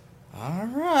upstairs. All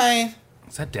right.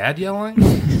 Is that Dad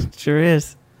yelling? Sure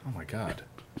is. Oh my God.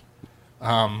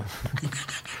 I'm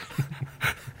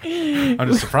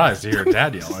just surprised to hear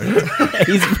Dad yelling.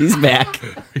 He's back.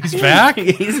 He's back?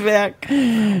 He's back.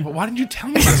 But why didn't you tell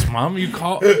me this, Mom?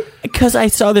 Because I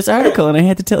saw this article and I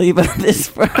had to tell you about this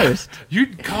first. You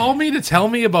called me to tell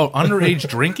me about underage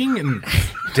drinking and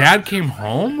Dad came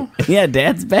home? Yeah,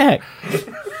 Dad's back.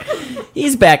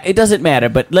 He's back. It doesn't matter,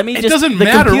 but let me It just... doesn't the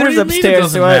matter. computer's What do you mean it upstairs,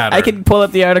 doesn't so matter? I can pull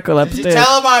up the article upstairs. Did you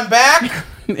tell him I'm back?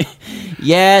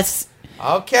 Yes.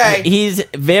 Okay. He's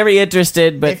very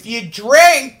interested, but... If you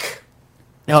drink,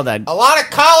 Hold on. a lot of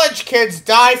college kids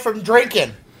die from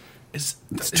drinking. Is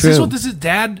true. this what this is,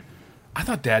 Dad? I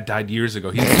thought Dad died years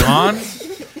ago. He's gone?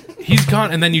 He's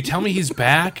gone, and then you tell me he's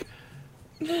back?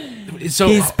 So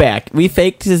He's back. We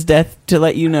faked his death to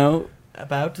let you know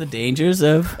about the dangers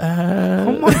of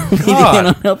oh my leading God.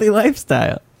 an unhealthy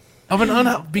lifestyle. Of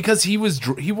an because he was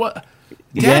Dad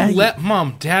Yeah. left.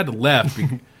 Mom, Dad left.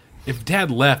 If Dad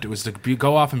left, it was to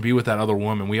go off and be with that other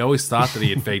woman. We always thought that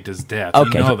he had faked his death.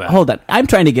 Okay, You know that. hold on. I'm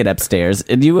trying to get upstairs,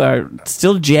 and you are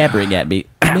still jabbering at me.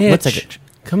 One Mitch, second.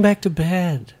 come back to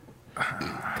bed.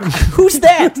 Who's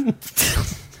that?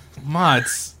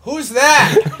 Mutz. Who's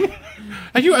that?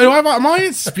 Am I on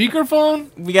speakerphone?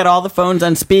 We got all the phones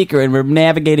on speaker, and we're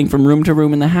navigating from room to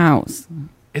room in the house.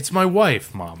 It's my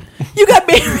wife, Mom. You got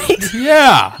married?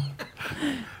 Yeah.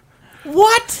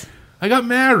 What? I got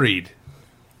married.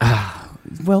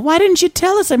 Well, why didn't you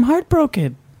tell us? I'm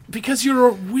heartbroken. Because you're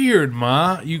weird,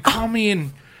 Ma. You call me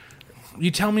and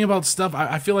you tell me about stuff.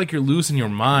 I feel like you're losing your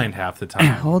mind half the time.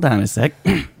 Hold on a sec.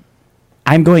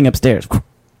 I'm going upstairs.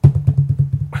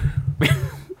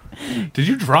 Did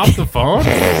you drop the phone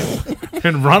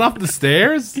and run up the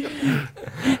stairs?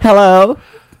 Hello?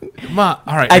 Ma,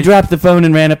 all right. I dropped the phone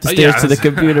and ran up the stairs to the that's-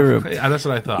 computer room. Yeah, that's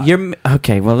what I thought.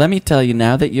 Okay, well, let me tell you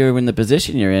now that you're in the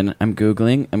position you're in. I'm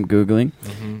Googling.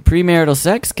 Mm-hmm. Premarital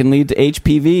sex can lead to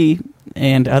HPV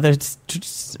and other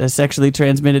sexually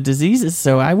transmitted diseases,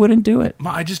 so I wouldn't do it.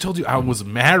 Ma, I just told you I was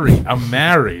married. I'm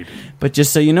married. But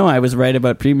just so you know, I was right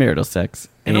about premarital sex.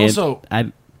 And also-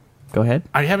 Go ahead.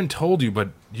 I haven't told you,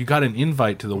 but you got an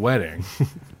invite to the wedding.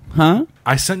 Huh?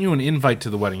 I sent you an invite to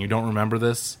the wedding. You don't remember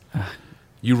this?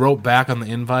 You wrote back on the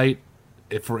invite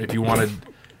if you wanted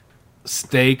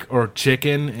steak or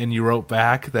chicken, and you wrote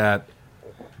back that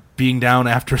being out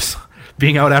after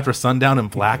sundown in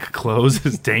black clothes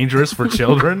is dangerous for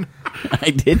children. I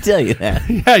did tell you that.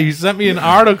 Yeah, you sent me an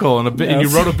article and you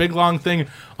wrote a big long thing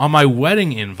on my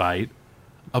wedding invite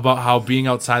about how being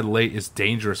outside late is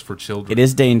dangerous for children. It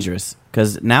is dangerous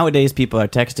because nowadays people are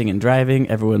texting and driving.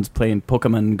 Everyone's playing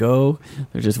Pokemon Go.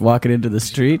 They're just walking into the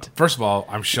street. First of all,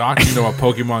 I'm shocked you know what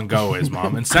Pokemon Go is,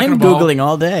 Mom. And second I'm of all, Googling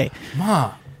all day.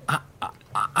 Ma,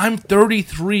 I'm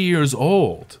 33 years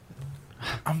old.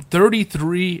 I'm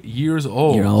 33 years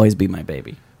old. You'll always be my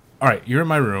baby. All right, you're in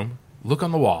my room. Look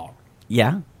on the wall.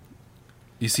 Yeah?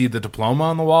 You see the diploma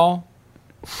on the wall?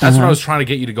 That's what I was trying to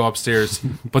get you to go upstairs.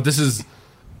 But this is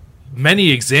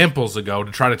many examples ago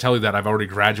to try to tell you that I've already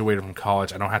graduated from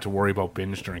college. I don't have to worry about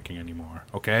binge drinking anymore.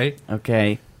 Okay?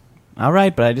 Okay. All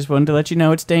right, but I just wanted to let you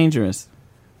know it's dangerous.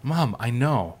 Mom, I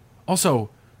know. Also,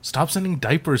 stop sending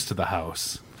diapers to the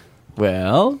house.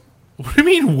 Well, What do you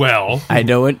mean, well? I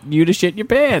don't want you to shit your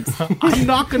pants. I'm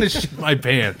not going to shit my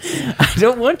pants. I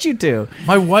don't want you to.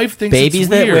 My wife thinks Babies it's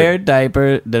that weird.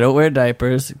 don't wear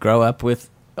diapers grow up with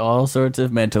all sorts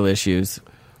of mental issues.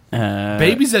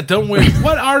 Babies that don't wear...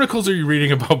 What articles are you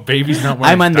reading about babies not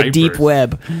wearing I'm on diapers? the deep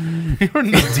web. You're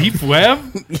in the deep web?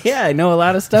 Yeah, I know a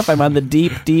lot of stuff. I'm on the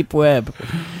deep web.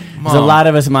 There's a Mom. lot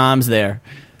of us moms there.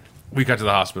 We got to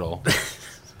the hospital.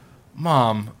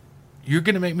 Mom, you're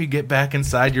going to make me get back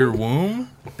inside your womb?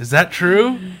 Is that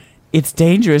true? It's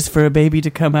dangerous for a baby to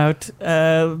come out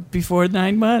before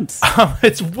 9 months.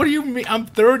 What do you mean? I'm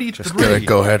 33. Just gotta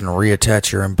go ahead and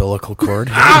reattach your umbilical cord.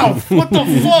 Ow! What the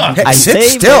fuck? Hey, I sit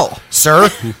saved still, sir.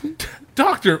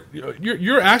 Doctor,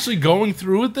 you're actually going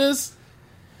through with this?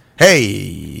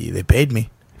 Hey, they paid me.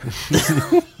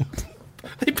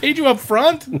 They paid you up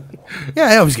front? Yeah,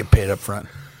 I always get paid up front.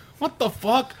 What the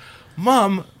fuck?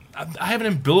 Mom, I have an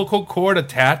umbilical cord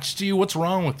attached to you. What's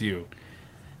wrong with you?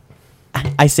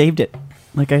 I saved it.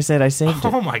 Like I said, I saved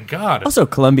it. Oh my God. Also,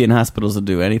 Colombian hospitals will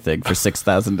do anything for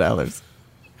 $6,000.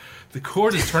 The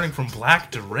cord is turning from black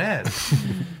to red,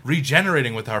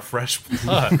 regenerating with our fresh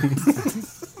blood.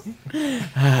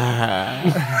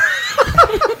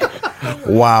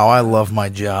 Wow, I love my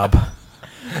job.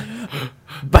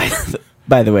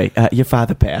 By the way, your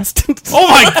father passed. Oh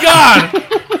my God!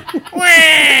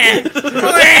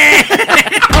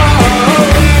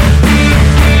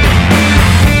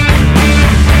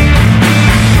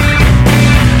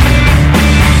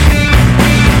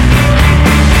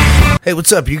 Hey, Hey,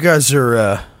 what's up? You guys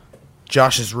are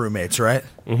Josh's roommates, right?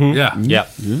 Yeah. Yep.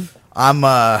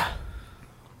 I'm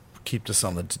keep this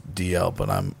on the DL, but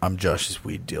I'm Josh's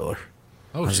weed dealer.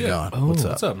 Oh, How's it shit. going? What's up?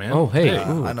 What's up, man? Oh, hey.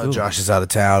 I know Josh is out of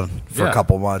town for Yeah. a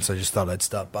couple months. I just thought I'd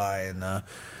stop by and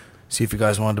see if you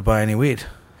guys wanted to buy any weed.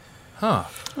 Huh.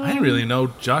 I didn't really know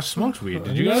Josh smoked weed.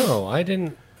 Did you guys? No, I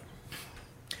didn't.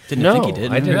 Didn't think he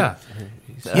did. I didn't. Yeah.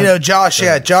 You know, Josh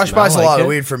smell buys a like lot of it?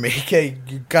 weed from me.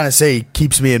 You kind of say he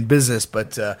keeps me in business,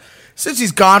 but since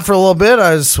he's gone for a little bit,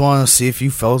 I just want to see if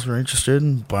you fellas were interested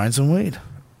in buying some weed.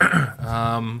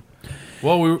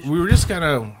 Well, we were just kind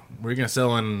of we were gonna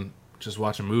sell and just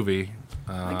watch a movie.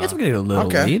 I guess we could do a little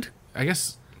Okay. weed. I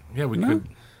guess we could.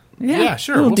 Yeah, Yeah,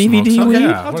 sure. Little we'll smoke DVD some. weed.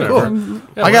 Yeah, whatever. Cool.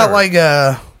 Yeah, I got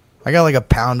whatever. like a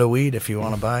pound of weed if you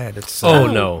want to buy it. It's Oh,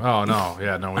 no. Oh no,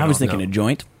 yeah, no. I was thinking no. a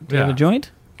joint. Do you have Yeah. a joint?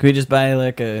 Could we just buy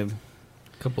like a?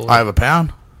 Couple. I have a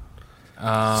pound.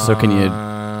 So can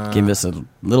you give us a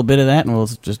little bit of that, and we'll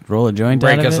just roll a joint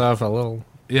break out of us it? off a little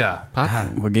Yeah.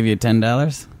 pot. We'll give you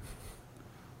 $10.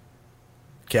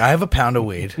 Okay, I have a pound of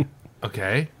weed.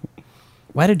 Okay.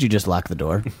 Why did you just lock the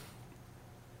door?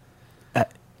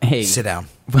 Hey, Sit down.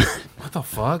 What the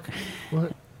fuck?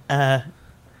 I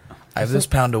have this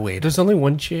pound of weed. There's only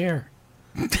one chair.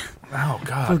 Oh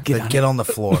god. Then get on the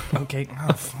floor. Okay,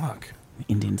 Oh fuck.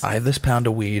 Indians. I have this pound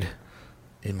of weed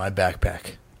in my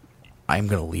backpack. I'm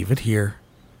gonna leave it here,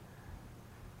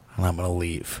 and I'm gonna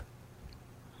leave.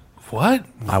 What?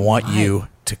 I want you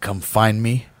to come find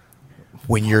me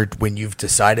when you've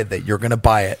decided that you're gonna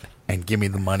buy it and give me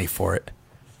the money for it.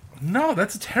 No,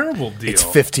 that's a terrible deal. It's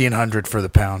 $1,500 for the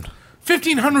pound.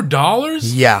 $1,500?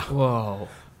 Yeah. Whoa.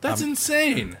 That's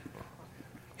insane.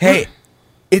 Hey,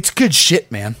 it's good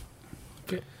shit, man.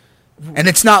 Okay. And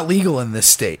it's not legal in this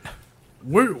state.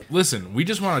 Listen. We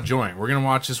just want a joint. We're gonna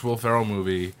watch this Will Ferrell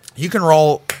movie. You can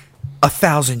roll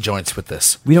 1,000 joints with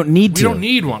this. We don't need We to. don't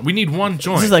need one. We need one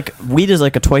joint. This is like weed is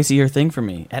like a twice a year thing for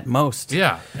me at most.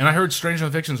 Yeah, and I heard Stranger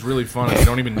Than Fiction's really fun. And you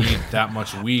don't even need that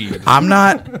much weed. I'm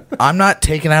not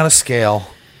taking out a scale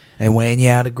and weighing you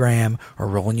out a gram or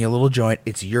rolling you a little joint.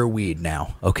 It's your weed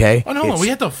now, okay? Oh no, we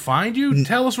have to find you.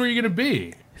 Tell us where you're gonna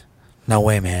be. No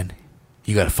way, man.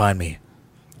 You got to find me.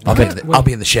 I'll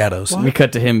be in the shadows. We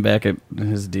cut to him back at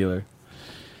his dealer.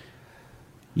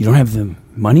 You don't have the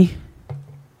money?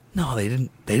 No, they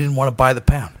didn't. They didn't want to buy the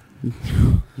pound.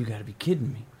 You gotta be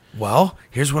kidding me. Well,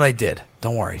 here's what I did.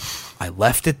 Don't worry. I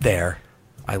left it there.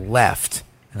 I left,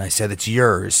 and I said, it's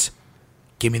yours.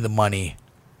 Give me the money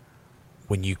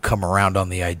when you come around on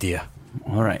the idea.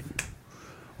 All right.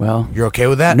 Well, You're okay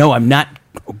with that? no, I'm not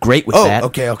great with Oh, that.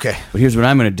 okay. But here's what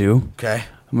I'm gonna do. Okay.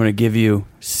 I'm gonna give you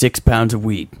 6 pounds of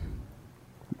weed.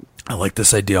 I like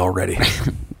this idea already.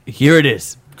 Here it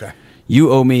is. Okay.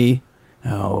 You owe me.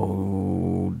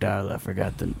 Oh, darling, I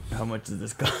forgot how much does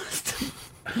this cost?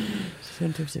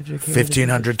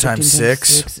 1,500 times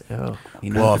 6. Oh,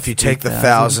 Well, if you take the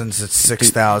thousands, it's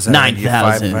 6,000.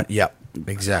 9,000. Yep,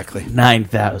 exactly.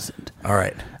 9,000. All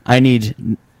right. I'm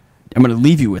going to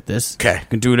leave you with this. 'Kay. You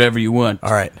can do whatever you want.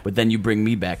 All right. But then you bring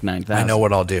me back 9,000. I know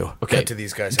what I'll do. Okay. Cut to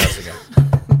these guys' house again.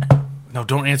 No,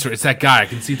 don't answer. It's that guy. I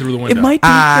can see through the window. It might be.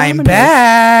 I'm Domino's.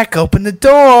 back. Open the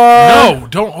door. No,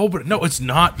 don't open it. No, it's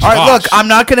not. Josh. All right, look, I'm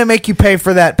not going to make you pay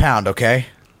for that pound, okay?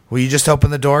 Will you just open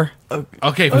the door?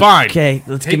 Okay, fine. Okay,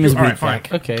 let's Take give him his your- all weed right, fine.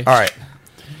 back. Okay. All right.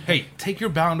 Hey, take your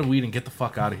pound of weed and get the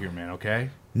fuck out of here, man. Okay.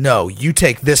 No, you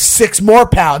take this 6 more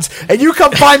pounds, and you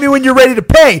come find me when you're ready to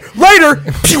pay. Later.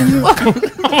 Pew.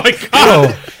 Oh my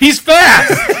god, he's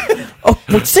fast. Oh,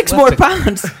 wait, 6 more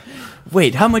pounds.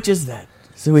 Wait, how much is that?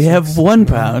 So we have 1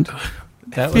 pound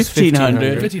That was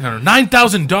 1,500. $1,500,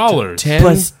 $9,000. 10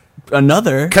 plus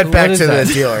another. Cut back is to that?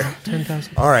 the dealer.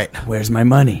 10,000. All right. Where's my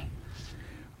money?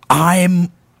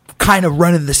 I'm kind of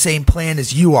running the same plan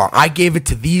as you are. I gave it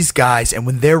to these guys, and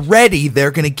when they're ready,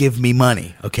 they're going to give me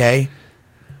money, okay?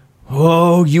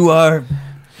 Oh, you are.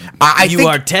 You think,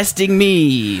 are testing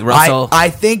me, Russell. I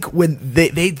think when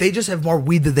they just have more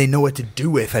weed than they know what to do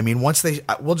with. I mean, once I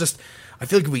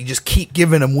feel like if we just keep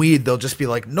giving them weed, they'll just be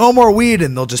like, no more weed,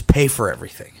 and they'll just pay for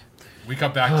everything. We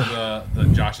cut back to the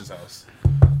Josh's house.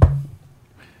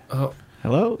 Oh,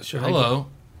 Hello. Hello.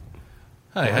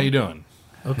 Hi, how you doing?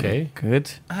 okay.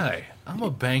 Good. Hi, I'm a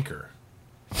banker.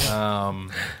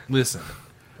 Listen,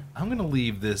 I'm gonna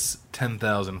leave this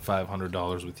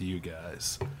 $10,500 with you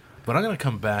guys, but I'm gonna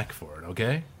come back for it.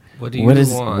 Okay? What do you What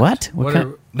is- want? what? What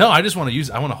kind- No, I just want to use.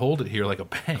 I want to hold it here like a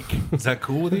bank. Is that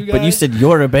cool with you guys? But you said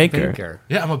you're a banker, banker?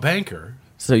 yeah, I'm a banker.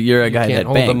 so you're a You guy can't that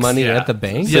hold banks. the money Yeah. at the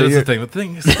bank. Yeah, that's the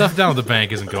thing. Stuff down at the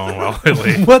bank isn't going well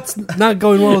lately. What's not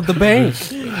going well with the bank?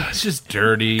 It's just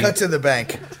dirty. Cut to the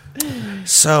bank.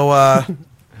 So,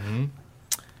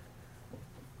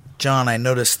 John, I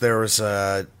noticed there was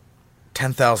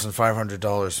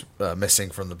 $10,500 missing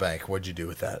from the bank. What'd you do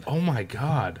with that? Oh my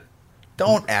God!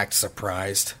 Don't act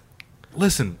surprised.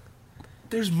 Listen,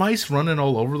 there's mice running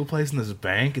all over the place in this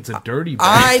bank. It's a dirty bank.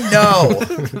 I know.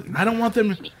 I don't want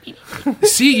them.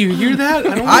 See, you hear that?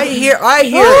 I hear it.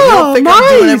 You don't think I'm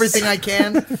doing everything I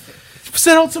can?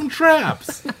 Set out some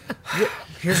traps.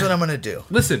 Here's what I'm gonna do.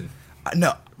 Listen,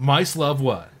 No. mice love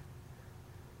what?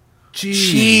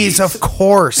 Cheese, of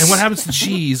course. And what happens to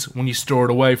cheese when you store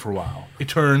it away for a while? It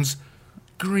turns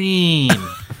green.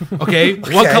 Okay?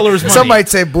 What color is money? Some might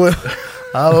say blue.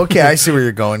 Oh, okay. I see where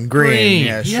you're going. Green.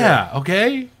 Yeah, sure. Yeah,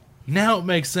 okay? Now it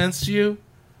makes sense to you.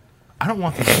 I don't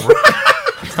want these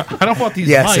I don't want these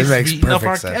Yes, mice it to makes be eating up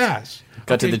our perfect sense. cash.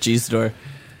 Got to the cheese store.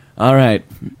 All right.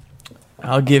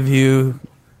 I'll give you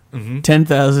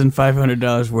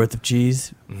 $10,500 worth of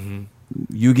cheese.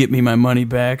 You get me my money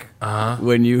back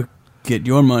when you get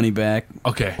your money back.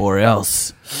 Okay. Or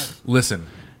else. Listen,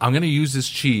 I'm going to use this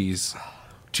cheese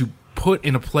to put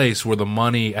in a place where the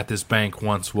money at this bank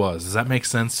once was. Does that make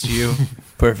sense to you?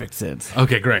 Perfect sense.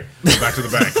 Okay, great. Back to the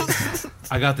bank.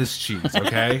 I got this cheese,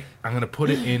 okay? I'm going to put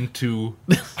it into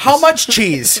How much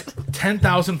cheese?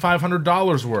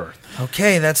 $10,500 worth.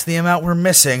 Okay, that's the amount we're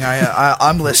missing.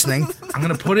 I'm listening. I'm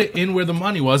going to put it in where the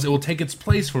money was. It will take its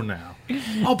place for now.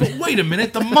 Oh, but wait a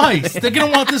minute. The mice. They're going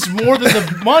to want this more than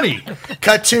the money.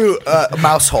 Cut to a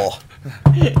mouse hole.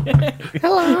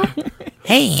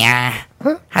 Hey,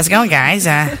 how's it going, guys?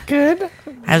 Good.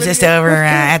 I was just over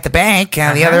at the bank,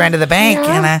 the other end of the bank,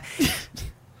 and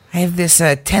I have this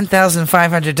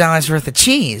 $10,500 worth of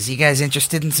cheese. You guys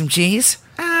interested in some cheese?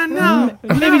 No.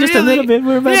 Maybe just a little bit.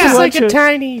 We're about to Just watch like a it.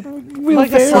 tiny, like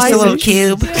a Just slice a little of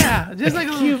cube. Yeah, just like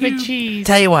a cube of cheese.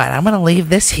 Tell you what, I'm gonna leave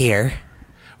this here.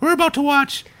 We're about to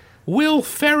watch Will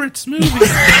Ferrett's movie.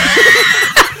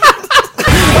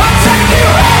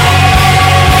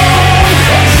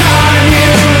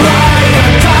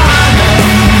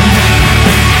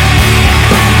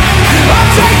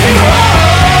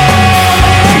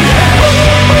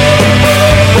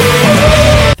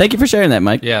 Thank you for sharing that,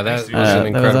 Mike. Yeah, that was an that was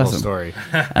incredible awesome. story.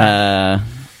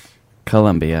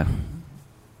 Columbia.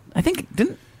 I think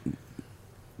didn't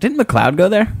McLeod go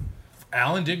there?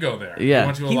 Alan did go there. Yeah.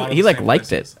 went to a He- lot of he, the like, same liked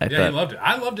places. it, I Yeah, thought. he loved it.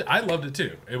 I loved it. I loved it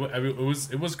too.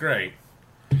 It was great.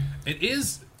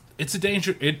 It's a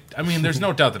danger. I mean, there's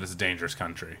no doubt that it's a dangerous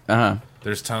country.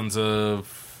 There's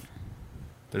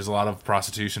there's a lot of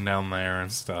prostitution down there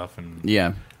and stuff, and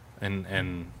Yeah.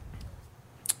 and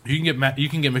you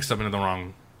can get mixed up into the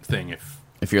wrong thing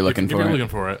If you're looking if for you're it. looking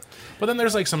for it. But then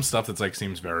there's like some stuff that's like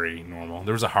seems very normal.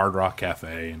 There was a Hard Rock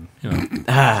Cafe, and Felt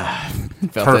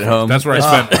perfect. at home. That's where I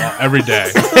spent every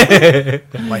day.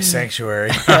 My sanctuary.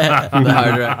 the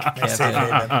Hard Rock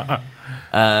Cafe.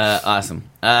 Awesome.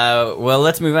 Well,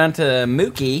 let's move on to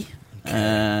Mookie.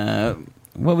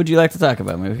 What would you like to talk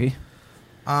about, Mookie?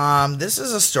 This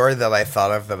is a story that I thought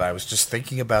of that I was just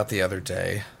thinking about the other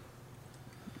day,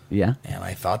 Yeah. and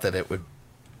I thought that it would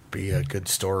be a good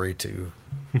story to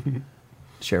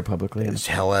Share publicly.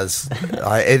 tell as.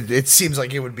 It seems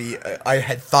like it would be. I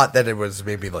had thought that it was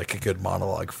maybe like a good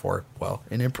monologue for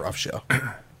an improv show.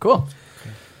 Cool.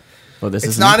 Well, this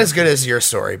It's is not as good as your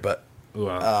story, but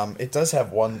Well, it does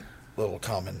have one little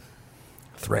common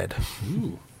thread.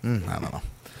 I don't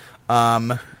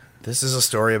know. This is a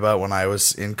story about when I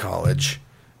was in college,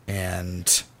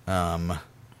 and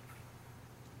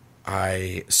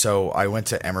I went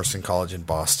to Emerson College in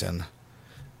Boston,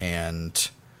 and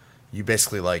you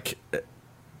basically like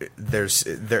their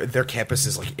campus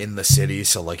is like in the city,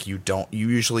 so like you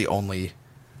usually only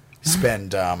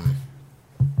spend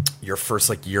your first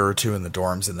like year or two in the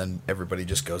dorms, and then everybody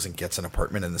just goes and gets an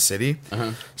apartment in the city.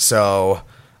 So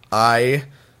I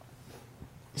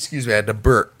had to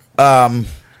burp.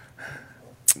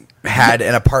 Had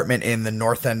an apartment in the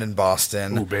North End in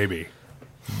Boston. ooh, baby.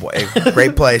 A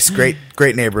great place, great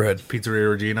neighborhood. Pizzeria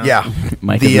Regina. Yeah,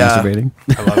 Mike is masturbating.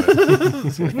 I love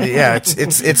it. yeah.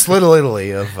 It's Little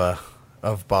Italy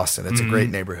of Boston. It's a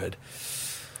great neighborhood.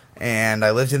 And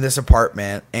I lived in this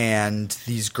apartment, and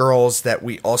these girls that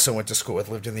we also went to school with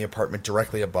lived in the apartment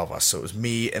directly above us. So it was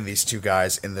me and these two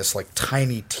guys in this like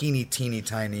tiny, teeny,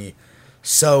 tiny,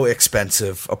 so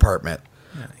expensive apartment.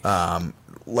 Nice.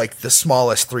 Like the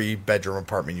smallest 3-bedroom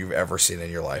apartment you've ever seen in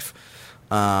your life.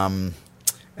 And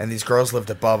these girls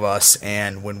lived above us,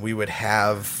 and when we would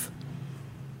have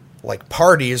like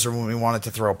parties, or when we wanted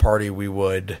to throw a party, we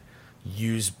would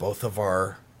use both of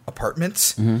our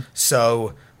apartments.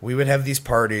 So we would have these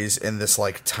parties in this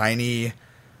like tiny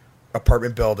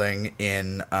apartment building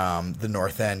in the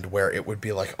North End, where it would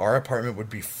be like our apartment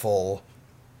would be full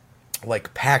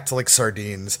like packed like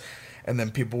sardines, and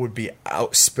then people would be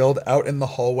spilled out in the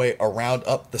hallway around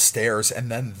up the stairs,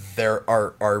 and then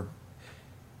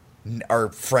our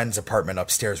friend's apartment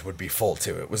upstairs would be full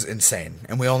too. It was insane,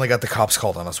 and we only got the cops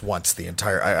called on us once.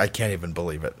 I can't even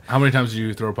believe it. How many times did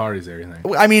you throw parties there, you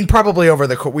think? I mean, probably over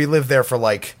we lived there for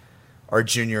like our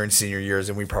junior and senior years,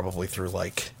 and we probably threw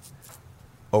like,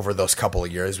 over those couple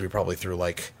of years, we probably threw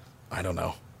like, I don't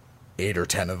know, 8 or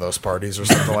 10 of those parties or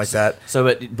something like that. So,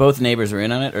 but both neighbors were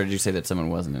in on it, or did you say that someone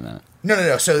wasn't in on it?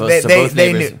 No. So Both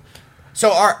they neighbors- knew.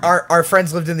 So our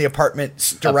friends lived in the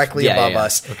apartments directly above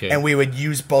us, Okay. and we would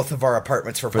use both of our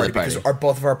apartments for the party party. because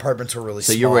both of our apartments were really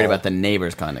So small. you're worried about the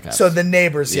neighbors calling the cops. So the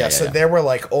neighbors, yeah. Yeah, So yeah. there were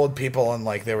like old people, and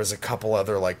like there was a couple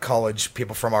other like college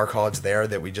people from our college there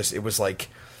that it was like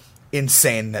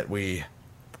insane that we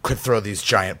could throw these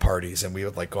giant parties, and we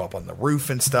would like go up on the roof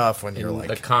and stuff when you're In like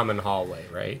the common hallway,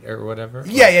 right, or whatever.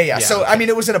 Yeah. So okay. I mean,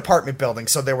 it was an apartment building,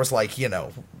 so there was like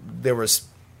there was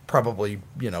probably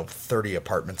 30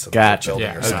 apartments in the Gotcha. building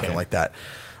Yeah, or something okay. like that.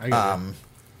 I get it.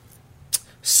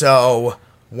 So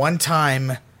one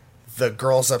time, the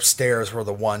girls upstairs were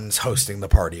the ones hosting the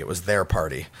party. It was their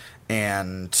party,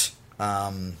 and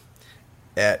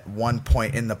at one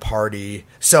point in the party,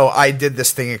 so I did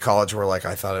this thing in college where like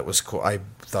I thought it was cool. I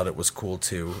thought it was cool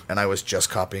too, and I was just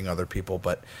copying other people.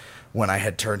 But when I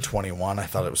had turned 21, I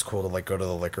thought it was cool to like go to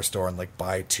the liquor store and like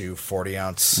buy 2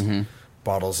 40-ounce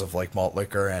bottles of like malt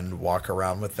liquor and walk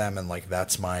around with them, and like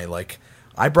that's my like.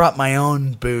 I brought my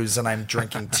own booze, and I'm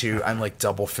drinking 2. I'm like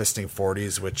double fisting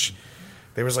 40s, which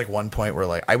there was like one point where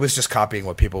like I was just copying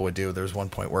what people would do. There was one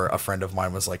point where a friend of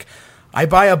mine was like, I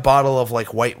buy a bottle of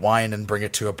like white wine and bring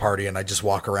it to a party, and I just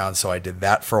walk around. So I did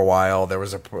that for a while. There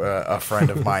was a friend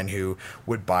of mine who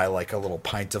would buy like a little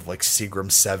pint of like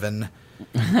Seagram 7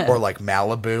 or like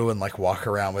Malibu and like walk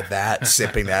around with that,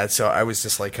 sipping that. So I was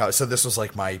just like, so this was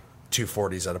like my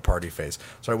 240s at a party phase.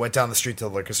 So I went down the street to the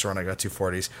liquor store and I got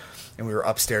 240s, and we were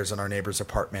upstairs in our neighbor's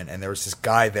apartment, and there was this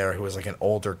guy there who was like an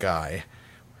older guy,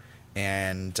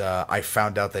 and I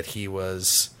found out that he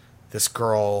was this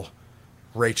girl,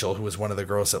 Rachel, who was one of the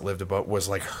girls that lived above, was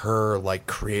like her like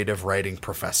creative writing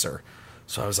professor.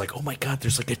 So I was like, oh my god,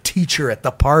 there's like a teacher at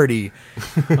the party.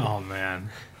 Oh man.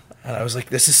 And I was like,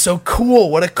 this is so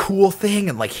cool. What a cool thing.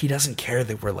 And like, he doesn't care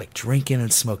that we're like drinking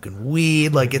and smoking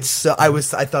weed. Like it's so, I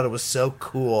thought it was so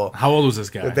cool. How old was this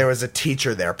guy? That there was a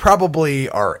teacher there, probably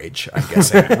our age, I'm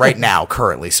guessing, right now,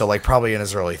 currently. So like probably in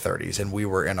his early 30s, and we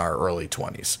were in our early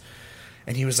 20s.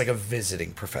 And he was like a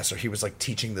visiting professor. He was like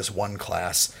teaching this one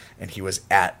class, and he was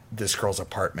at this girl's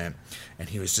apartment, and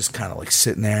he was just kind of like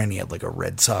sitting there, and he had like a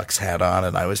Red Sox hat on,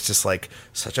 and I was just like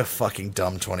such a fucking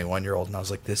dumb 21-year-old, and I was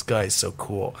like, this guy is so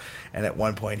cool. And at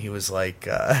one point he was like,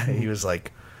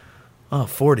 oh,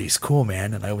 40's cool,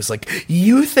 man. And I was like,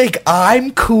 you think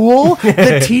I'm cool?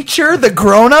 The teacher, the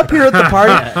grown-up here at the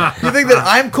party? You think that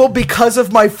I'm cool because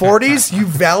of my 40s? You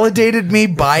validated me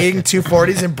buying 2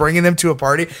 40s and bringing them to a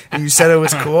party, and you said it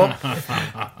was cool?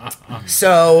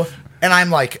 So, and I'm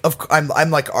like,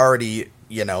 I'm like already,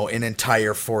 an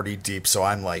entire 40 deep, so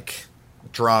I'm like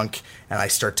drunk, and I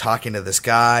start talking to this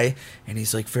guy, and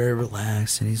he's like very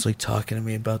relaxed, and he's like talking to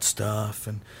me about stuff,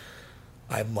 and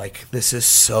I'm like, this is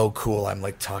so cool. I'm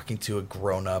like talking to a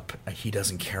grown up. He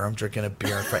doesn't care. I'm drinking a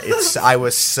beer in front. I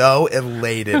was so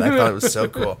elated. I thought it was so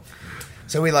cool.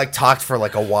 So we like talked for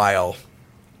like a while,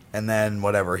 and then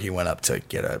whatever, he went up to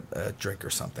get a drink or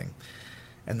something,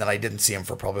 and then I didn't see him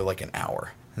for probably like an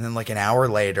hour. And then like an hour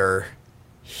later,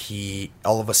 he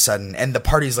all of a sudden, and the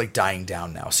party's like dying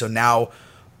down now. So now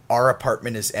our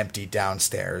apartment is empty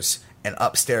downstairs. And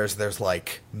upstairs, there's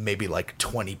like maybe like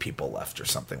 20 people left or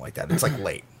something like that. It's like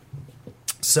late.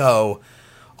 So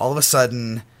all of a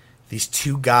sudden, these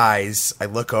 2 guys, I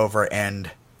look over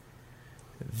and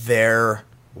they're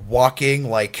walking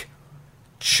like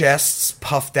chests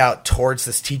puffed out towards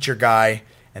this teacher guy.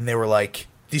 And they were like,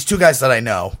 these 2 guys that I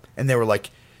know. And they were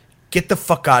like, get the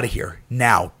fuck out of here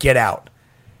now. Get out.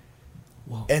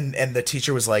 Whoa. And the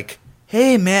teacher was like,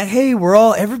 hey, man, hey,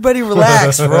 everybody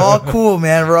relax. We're all cool,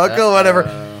 man. We're all cool, whatever.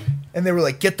 And they were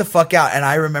like, get the fuck out. And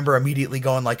I remember immediately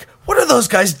going like, what are those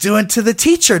guys doing to the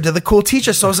teacher, to the cool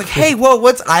teacher? So I was like, hey, whoa,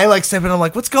 I like stepping in. I'm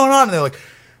like, what's going on? And they're like,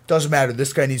 doesn't matter.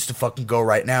 This guy needs to fucking go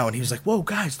right now. And he was like, whoa,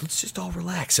 guys, let's just all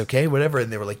relax, okay? Whatever.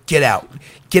 And they were like, get out.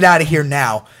 Get out of here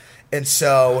now. And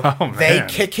so they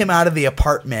kick him out of the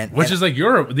apartment. Which is like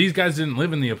these guys didn't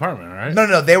live in the apartment, right?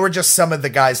 No. They were just some of the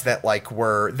guys that like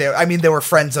were there. I mean, they were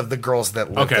friends of the girls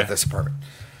that lived at this apartment.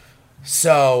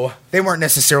 So they weren't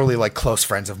necessarily like close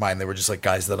friends of mine. They were just like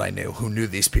guys that I knew who knew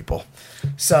these people.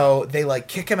 So they like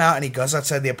kick him out and he goes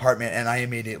outside the apartment and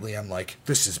I'm like,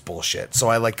 this is bullshit. So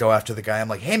I like go after the guy. I'm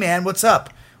like, hey man, what's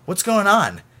up? What's going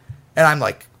on? And I'm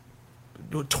like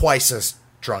twice as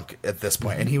drunk at this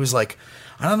point. And he was like,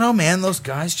 I don't know, man. Those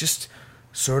guys just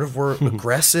sort of were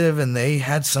aggressive and they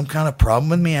had some kind of problem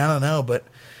with me. I don't know, but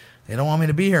they don't want me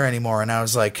to be here anymore. And I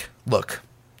was like, look,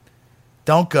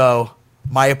 don't go.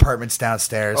 My apartment's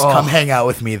downstairs. Come hang out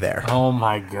with me there. Oh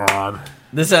my god.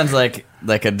 This sounds like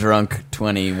a drunk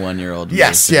 21-year-old.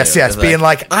 Yes. Being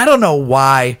like, I don't know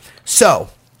why. So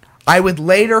I would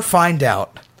later find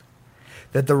out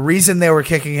that the reason they were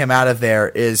kicking him out of there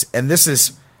is, and this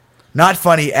is not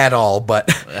funny at all, but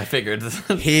I figured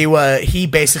he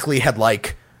basically had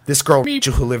like this girl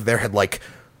who lived there had like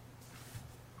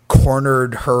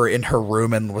cornered her in her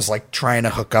room and was like trying to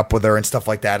hook up with her and stuff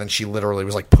like that, and she literally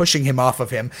was like pushing him off of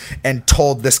him and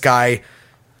told these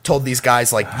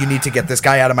guys like, you need to get this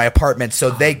guy out of my apartment. So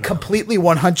they completely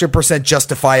 100%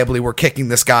 justifiably were kicking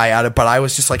this guy out of, but I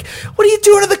was just like, what are you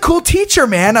doing to the cool teacher,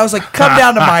 man? I was like, come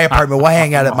down to my apartment. We'll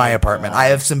hang out at my apartment. I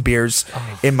have some beers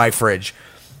in my fridge.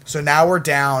 So now we're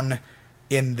down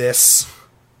in this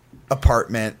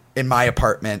apartment, in my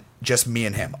apartment, just me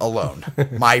and him alone.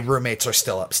 My roommates are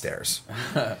still upstairs.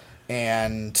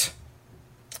 And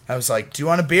I was like, do you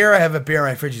want a beer? I have a beer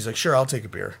in my fridge. He's like, sure, I'll take a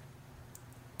beer.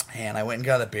 And I went and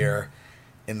got a beer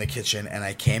in the kitchen, and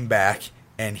I came back,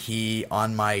 and he,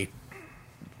 on my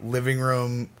living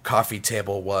room coffee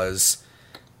table, was,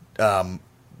 making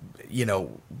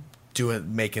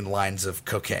lines of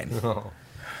cocaine.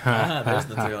 there's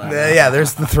the three lines. Yeah,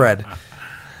 there's the thread.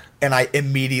 And I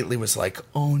immediately was like,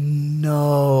 oh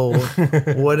no,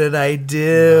 what did I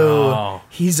do? No.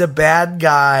 He's a bad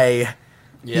guy.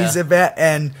 Yeah. He's a bad,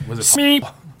 and Was it Meep?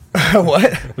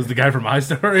 what? Was the guy from My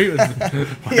Story?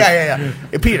 Yeah.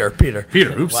 Peter. Peter,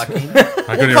 oops. I couldn't even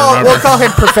We'll remember. call him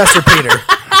Professor Peter.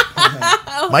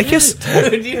 Micus?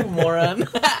 Dude, you moron.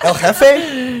 El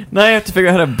Jefe? Now I have to figure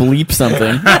out how to bleep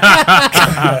something.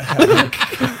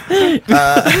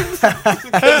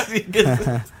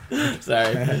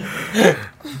 Sorry.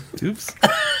 Oops.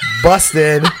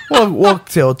 Busted. We'll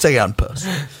take it on post.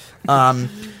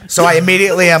 So I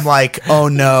immediately am like, oh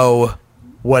no,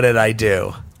 what did I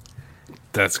do?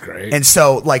 That's great. And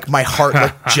so, like, my heart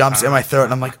like jumps in my throat,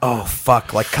 and I'm like, "Oh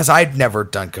fuck!" Like, because I'd never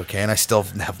done cocaine, I still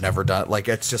have never done it. Like,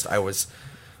 it's just I was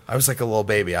like a little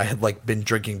baby. I had like been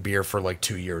drinking beer for like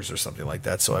 2 years or something like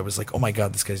that. So I was like, "Oh my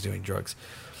god, this guy's doing drugs."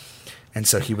 And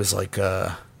so he was like,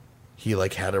 he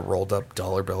like had a rolled up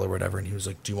dollar bill or whatever, and he was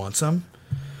like, "Do you want some?"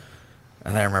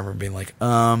 And I remember being like,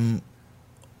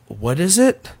 "What is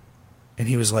it?" And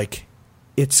he was like,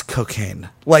 "It's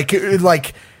cocaine." Like.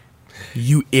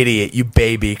 You idiot, you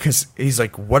baby. Because he's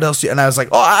like, what else? And I was like,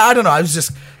 oh, I don't know. I was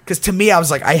just, because to me, I was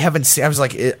like, I was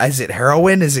like, is it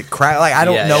heroin? Is it crack? Like, I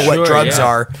don't know what drugs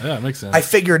are. Yeah, it makes sense. I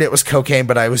figured it was cocaine,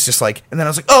 but I was just like, and then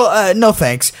I was like, oh, no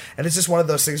thanks. And it's just one of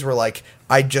those things where like,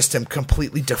 I just am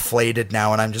completely deflated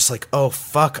now. And I'm just like, oh,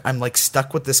 fuck. I'm like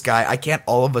stuck with this guy. I can't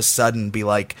all of a sudden be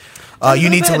like, you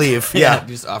need to leave. Yeah. You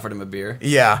just offered him a beer.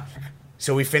 Yeah.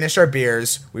 So we finished our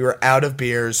beers. We were out of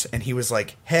beers. And he was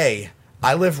like, hey,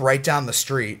 I live right down the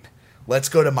street. Let's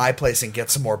go to my place and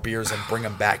get some more beers and bring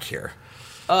them back here.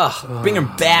 Ugh, bring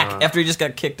him back after he just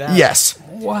got kicked out. Yes.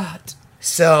 What?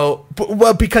 So,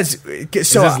 because Is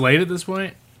this late at this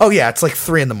point? Oh yeah, it's like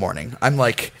 3 a.m. I'm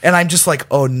like, and I'm just like,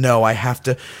 oh no, I have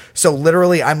to. So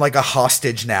literally, I'm like a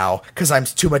hostage now because I'm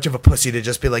too much of a pussy to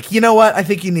just be like, you know what? I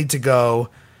think you need to go.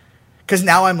 Because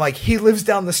now I'm like, he lives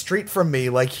down the street from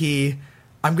me. Like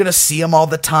I'm gonna see him all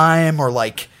the time, or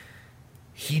like.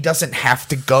 He doesn't have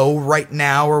to go right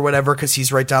now or whatever because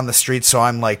he's right down the street. So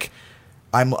I'm like,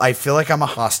 I feel like I'm a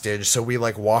hostage. So we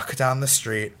like walk down the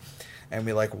street and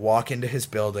we like walk into his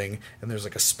building and there's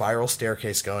like a spiral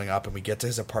staircase going up and we get to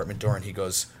his apartment door and he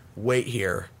goes, wait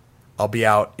here. I'll be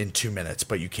out in 2 minutes,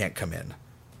 but you can't come in.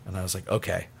 And I was like,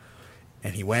 okay.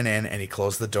 And he went in and he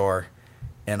closed the door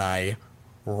and I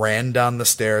ran down the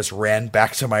stairs, ran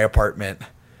back to my apartment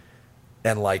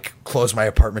and like closed my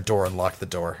apartment door and locked the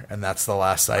door, and that's the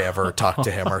last I ever talked to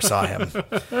him or saw him.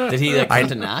 Did he like come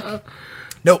to knock?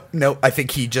 Nope. I think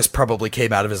he just probably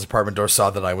came out of his apartment door, saw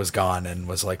that I was gone, and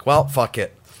was like, "Well, fuck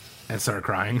it," and started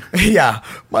crying. Yeah,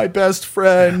 my best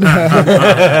friend.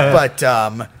 But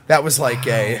that was like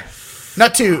a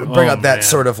not to bring up that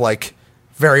sort of like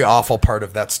very awful part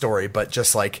of that story, but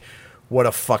just like what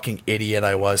a fucking idiot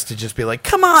I was to just be like,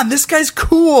 come on, this guy's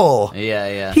cool.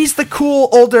 Yeah. He's the cool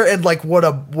older, and like what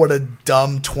a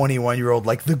dumb 21-year-old,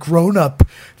 like the grown up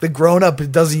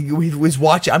doesn't, he was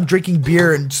watching, I'm drinking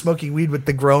beer and smoking weed with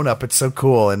the grown up. It's so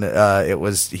cool. And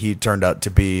he turned out to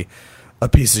be a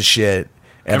piece of shit.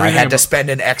 And I had to spend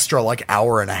an extra like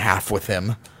hour and a half with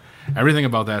him. Everything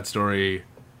about that story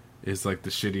is like the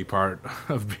shitty part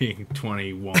of being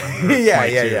 21.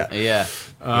 Yeah.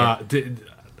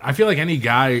 I feel like any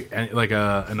guy, like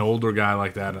an older guy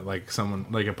like that, like someone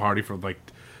like a party for like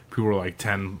people who are like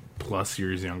 10 plus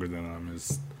years younger than him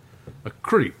is a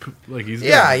creep. Like he's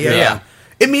yeah.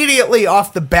 Immediately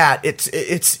off the bat,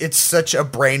 it's such a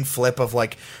brain flip of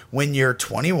like when you're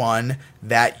 21,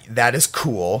 that is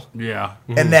cool. Yeah.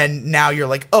 And then now you're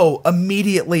like, oh,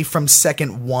 immediately from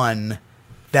second one,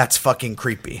 that's fucking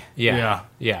creepy. Yeah.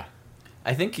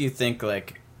 I think you think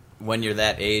like when you're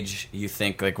that age, you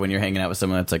think like when you're hanging out with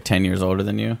someone that's like 10 years older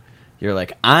than you, you're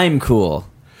like, I'm cool.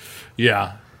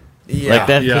 Yeah. Like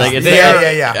that. Yeah. Like it's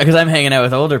Yeah. Because I'm hanging out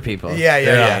with older people.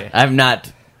 Yeah. I'm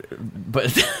not.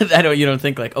 But you don't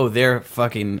think like, oh, they're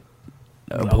fucking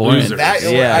abhorrent. losers.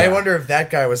 I wonder if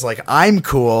that guy was like, I'm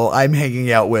cool. I'm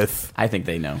hanging out with. I think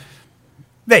they know.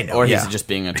 They know. Or he's just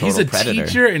being a total He's a predator.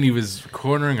 teacher, and he was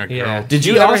cornering a girl. Yeah. Did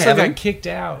you He ever also have got him? kicked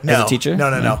out? No. As a teacher?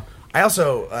 No. I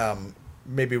also,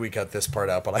 maybe we cut this part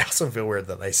out, but I also feel weird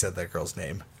that I said that girl's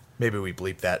name. Maybe we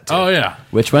bleep that too. Oh yeah.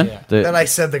 Which one? Yeah. That I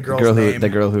said the girl's name. The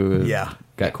girl who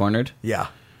got cornered? Yeah.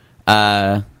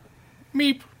 Meep.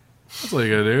 That's all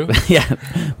you gotta do. Yeah.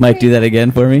 Mike, do that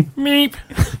again for me. Meep.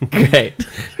 Great.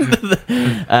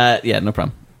 Yeah, no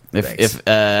problem. Thanks.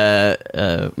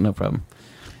 No problem.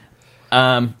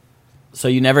 So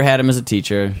you never had him as a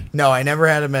teacher. No, I never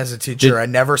had him as a teacher. I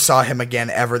never saw him again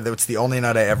ever. That's the only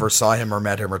night I ever saw him or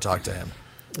met him or talked to him.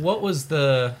 What was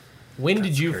when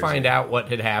did you find out what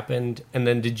had happened? And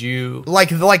then did you... Like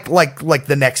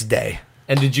the next day.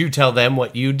 And did you tell them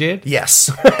what you did? Yes.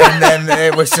 And then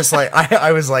it was just like,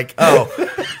 I was like, oh.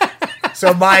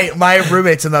 So my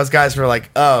roommates and those guys were like,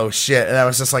 oh, shit. And I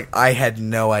was just like, I had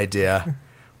no idea.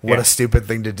 What a stupid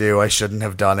thing to do. I shouldn't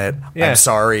have done it. Yeah. I'm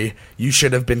sorry. You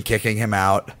should have been kicking him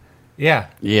out. Yeah.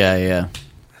 Yeah.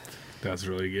 That's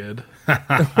really good.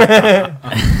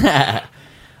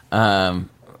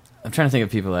 I'm trying to think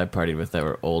of people I partied with that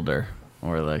were older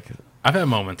or like. I've had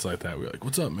moments like that. We're like,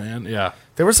 "What's up, man?" Yeah.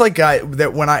 There was like guy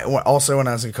that when I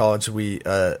was in college, we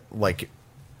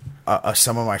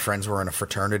some of my friends were in a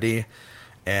fraternity,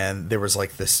 and there was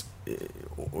like this.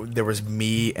 There was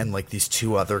me and like these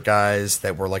two other guys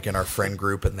that were like in our friend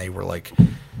group, and they were like,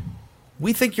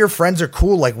 "We think your friends are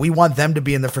cool. Like we want them to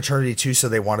be in the fraternity too." So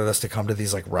they wanted us to come to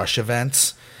these like rush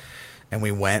events, and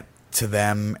we went to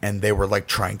them, and they were like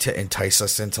trying to entice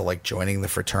us into like joining the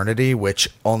fraternity, which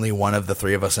only one of the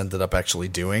three of us ended up actually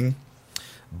doing.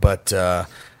 But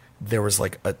there was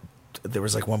like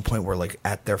one point where like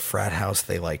at their frat house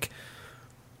they like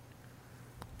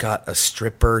got a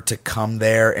stripper to come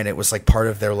there, and it was like part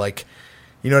of their like,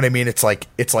 you know what I mean? It's like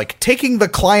taking the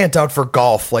client out for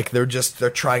golf. Like they're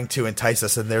trying to entice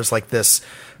us, and there's like this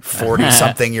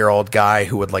 40-something-year-old guy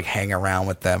who would like hang around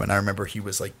with them. And I remember he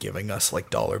was like giving us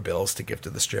like dollar bills to give to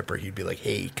the stripper. He'd be like,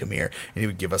 "Hey, come here," and he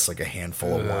would give us like a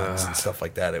handful of ones and stuff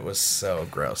like that. It was so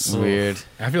gross. Weird.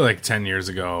 I feel like 10 years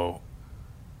ago,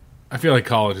 I feel like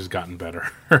college has gotten better.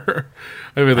 I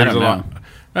mean, there's a lot.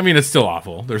 I mean, it's still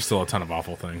awful. There's still a ton of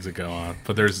awful things that go on,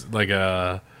 but there's like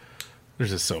there's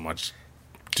just so much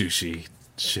douchey,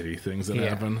 shitty things that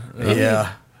happen.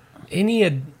 Yeah.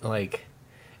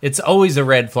 It's always a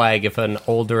red flag if an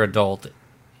older adult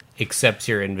accepts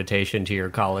your invitation to your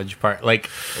college party. Like,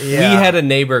 we had a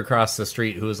neighbor across the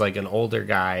street who was like an older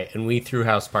guy, and we threw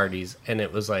house parties, and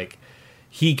it was like,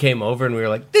 he came over and we were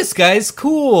like, this guy's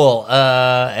cool.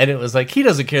 And it was like, he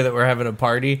doesn't care that we're having a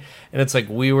party. And it's like,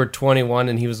 we were 21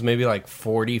 and he was maybe like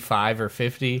 45 or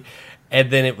 50.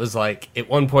 And then it was like, at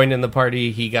one point in the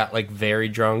party, he got like very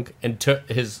drunk and took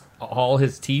all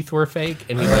his teeth were fake.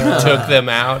 And he like took them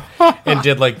out and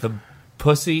did like the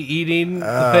pussy eating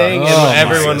thing. And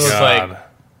everyone was like,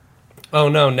 oh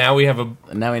no, now we have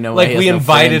Now we know. like why he we has no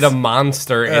invited friends. a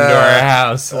monster into our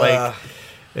house. Like,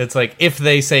 it's like, if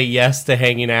they say yes to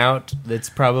hanging out, it's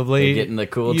probably They're getting the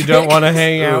cool you trick. don't want to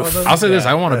hang out with them. I'll say this: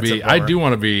 I want to That's be. a bummer. I do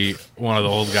want to be one of the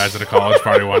old guys at a college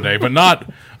party one day, but not.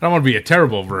 I don't want to be a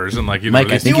terrible version. Like Mike,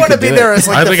 I these- think You want to could be do there it. as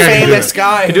I like the think I can do famous it.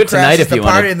 guy You who do it tonight crashes if the you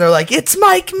wanna. party, and they're like, "It's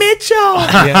Mike Mitchell."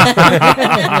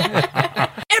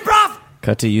 Improv.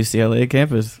 Cut to UCLA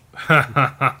campus.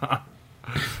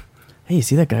 Hey, you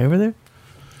see that guy over there?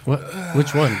 What?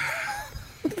 Which one?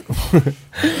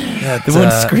 The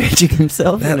one scratching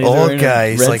himself. That when he's old wearing a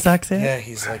guy, he's Red like, Sox hat? yeah,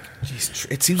 he's like,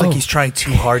 it seems like he's trying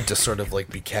too hard to sort of like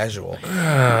be casual.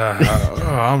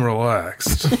 I'm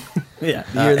relaxed. Yeah.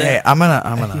 You hear that? Hey, I'm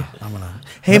gonna.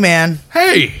 Hey, man.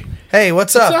 Hey,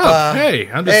 What's what's up? up? Hey,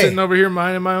 I'm just hey. sitting over here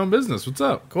minding my own business. What's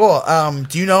up? Cool.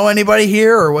 Do you know anybody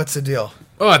here, or what's the deal?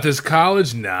 Oh, at this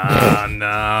college? No.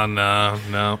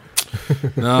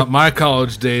 No, my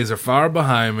college days are far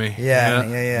behind me.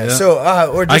 Yeah.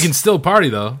 So, we're just, I can still party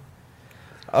though.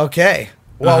 Okay.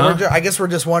 Well, Uh-huh. I guess we're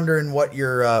just wondering what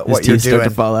you're His what you're teeth start doing.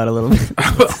 to fall out a little bit.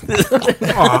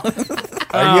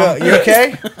 Are you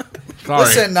okay? Sorry.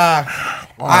 Listen, I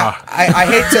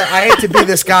hate to be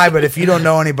this guy, but if you don't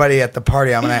know anybody at the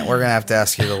party, we're gonna have to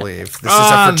ask you to leave. This is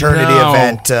a fraternity no.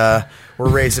 event. We're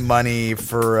raising money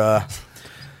for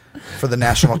the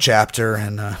national chapter,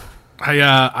 and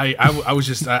I was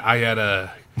just I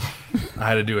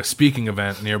had to do a speaking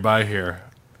event nearby here.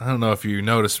 I don't know if you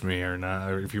noticed me or not,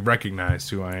 or if you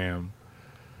recognized who I am.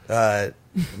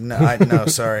 no,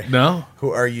 sorry. No,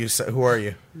 Who are you? Who are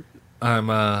you? I'm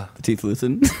The teeth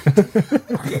loosen.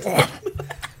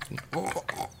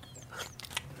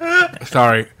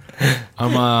 sorry.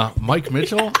 I'm Mike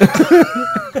Mitchell.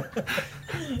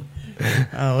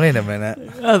 Oh, wait a minute.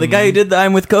 Oh, the guy who did the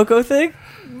I'm with Coco thing?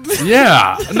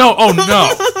 Yeah. No. Oh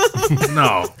no.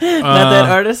 No. Not that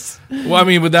artist? Well, I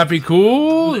mean, would that be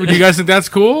cool? Do you guys think that's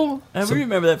cool? I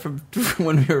remember that from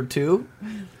when we were 2.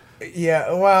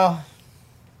 Yeah. Well,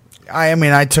 I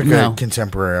mean, I took No. a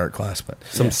contemporary art class, but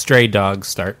Some stray dogs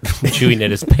start chewing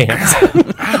at his pants.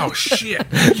 Ow! Shit!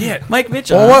 Shit! Mike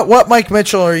Mitchell. well, what Mike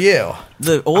Mitchell are you?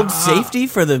 The old safety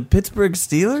for the Pittsburgh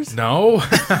Steelers? No,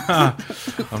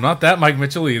 I'm not that Mike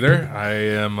Mitchell either. I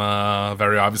am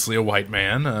very obviously a white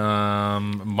man.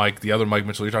 The other Mike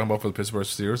Mitchell you're talking about for the Pittsburgh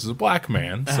Steelers is a black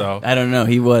man. So I don't know.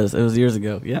 He was. It was years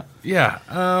ago. Yeah. yeah.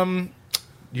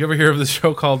 You ever hear of this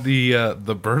show called the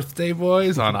Birthday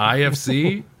Boys on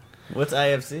IFC? What's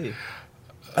IFC?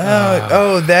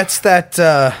 That's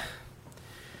that.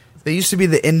 They used to be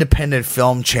the independent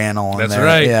film channel. That's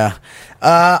right. Yeah.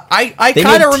 I They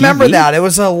kind of made remember TV? that. It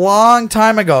was a long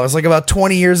time ago. It was like about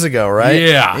 20 years ago, right?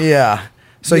 Yeah. Yeah.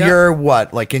 So Yeah. you're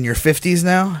what, like in your 50s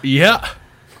now? Yeah.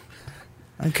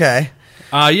 Okay.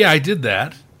 Yeah, I did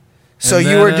that. So And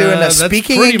you then, were doing a that's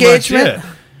speaking pretty much engagement? it.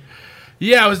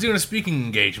 Yeah, I was doing a speaking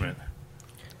engagement.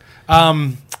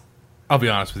 I'll be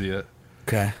honest with you.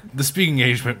 Okay. The speaking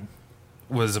engagement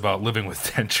was about living with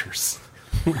dentures.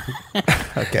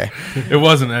 Okay. It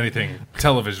wasn't anything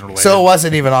television related. So it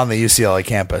wasn't even on the UCLA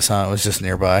campus, huh? It was just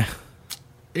nearby.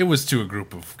 It was to a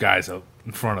group of guys out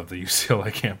in front of the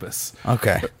UCLA campus.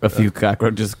 Okay. A few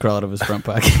cockroaches crawl out of his front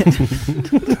pocket.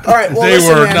 All right. Well, They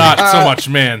listen, were man, not so much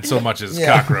men, so much as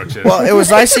yeah. cockroaches. Well, it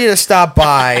was nice of you to stop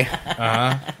by.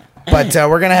 But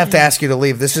we're going to have to ask you to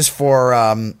leave. This is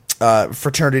for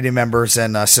fraternity members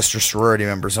and sister sorority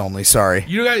members only. Sorry.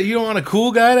 you don't want a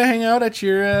cool guy to hang out at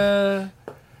your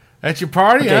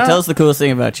party? Okay, huh? tell us the coolest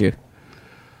thing about you.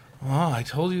 Oh, I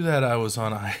told you that I was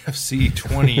on IFC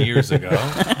 20 years ago.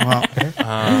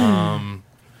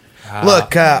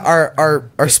 Look,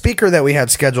 our speaker that we had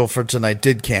scheduled for tonight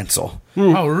did cancel.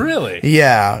 Oh, really?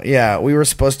 Yeah. We were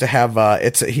supposed to have.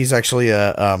 He's actually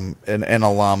an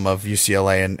alum of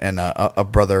UCLA and a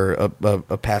brother,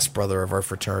 a past brother of our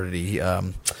fraternity.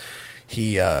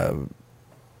 He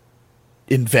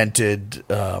invented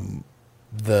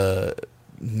the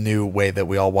new way that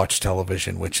we all watch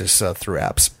television, which is through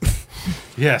apps.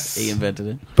 Yes. He invented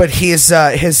it. But his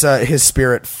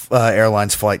Spirit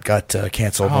Airlines flight got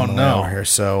canceled on the way over here.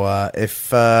 So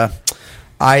if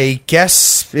I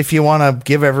guess if you want to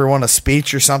give everyone a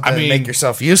speech or something, and make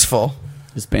yourself useful.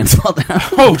 His pants fall down.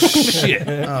 Oh, shit.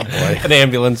 Oh, boy. An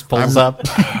ambulance pulls up.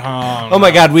 Oh my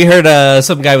God, we heard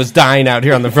some guy was dying out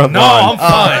here on the front No, lawn. I'm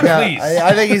fine. Yeah, Please.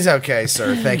 I think he's okay,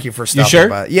 sir. Thank you for stopping sure?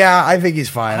 by. Yeah, I think he's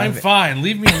fine. I'm fine.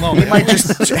 Leave me alone. He might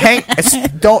just hang.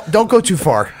 Don't go too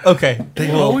far. Okay. They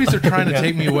always are trying to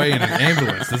take me away in an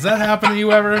ambulance. Does that happen to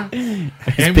you ever?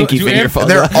 Pinky finger falls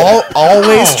They're out.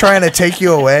 always trying to take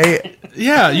you away.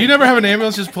 Yeah, you never have an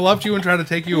ambulance just pull up to you and try to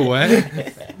take you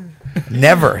away?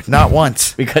 Never, not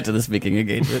once. We cut to the speaking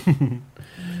engagement.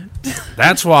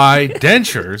 That's why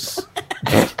dentures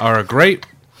are a great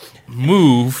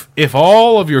move if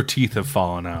all of your teeth have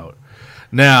fallen out.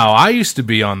 Now, I used to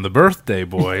be on the Birthday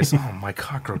Boys. Oh, my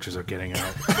cockroaches are getting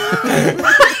out.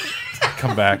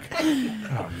 Come back.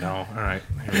 Oh, no. All right,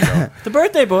 here we go. The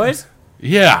Birthday Boys.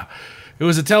 Yeah, it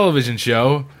was a television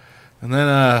show, and then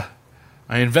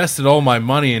I invested all my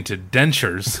money into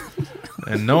dentures,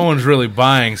 and no one's really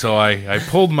buying, so I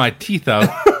pulled my teeth out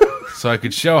so I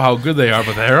could show how good they are,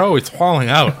 but they're always falling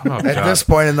out. Oh, At God. this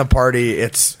point in the party,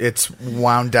 it's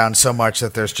wound down so much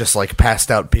that there's just like passed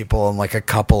out people and like a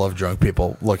couple of drunk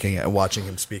people watching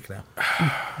him speak now.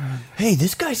 Hey,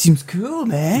 this guy seems cool,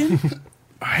 man.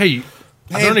 Hey,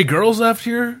 are there any girls left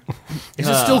here? Is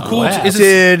it still cool? wow. Is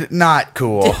it Did not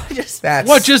cool. That's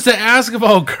what? Just to ask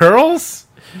about girls?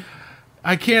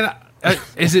 I can't.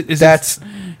 Is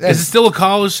it still a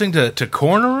college thing to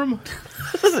corner them?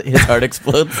 His heart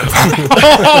explodes.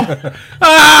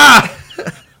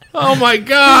 Oh my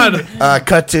God!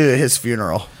 cut to his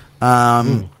funeral.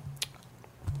 I'm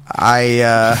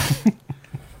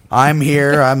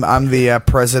here. I'm the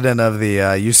president of the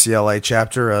UCLA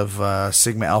chapter of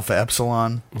Sigma Alpha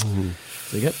Epsilon.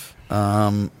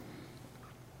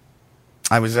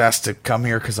 I was asked to come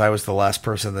here because I was the last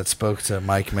person that spoke to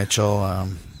Mike Mitchell. I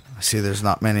see there's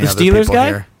not many other Steelers people guy?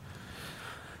 here.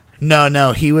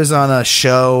 No, he was on a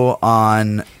show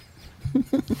on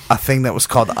a thing that was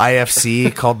called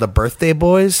IFC, called the Birthday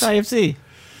Boys. IFC.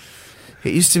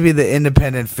 It used to be the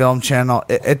independent film channel.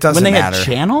 It doesn't When they matter. had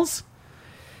channels?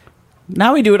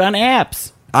 Now we do it on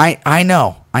apps. I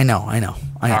know.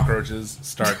 Cockroaches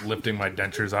start lifting my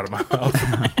dentures out of my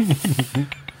mouth.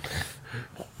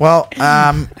 Well,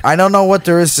 I don't know what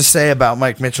there is to say about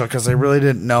Mike Mitchell because I really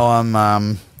didn't know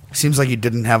him. Seems like he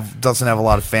doesn't have a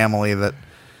lot of family that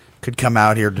could come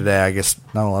out here today. I guess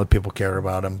not a lot of people care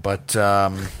about him, but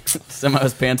Somehow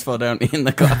his pants fall down in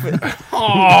the coffin.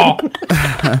 oh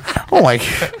my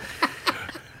God.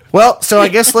 Well, so I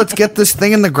guess let's get this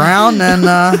thing in the ground and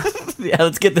Yeah,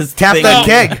 let's get this tap thing that on.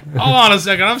 keg. Hold on a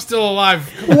second. I'm still alive.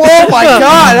 Whoa, my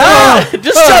God!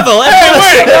 Just shovel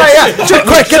it.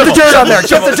 Quick, get the dirt on there.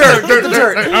 Get the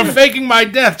dirt. I'm faking my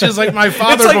death just like my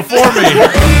father before me.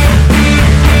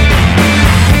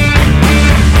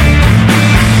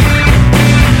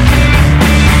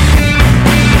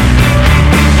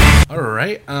 All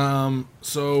right.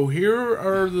 So here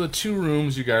are the two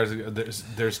rooms. You guys,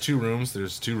 there's two rooms.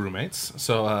 There's two roommates.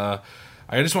 So I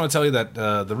just want to tell you that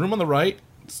the room on the right,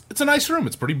 it's a nice room.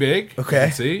 It's pretty big. Okay. You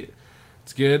can see.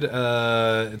 It's good.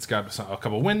 It's got a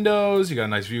couple windows. You got a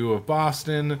nice view of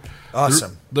Boston.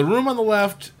 Awesome. The room on the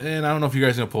left, and I don't know if you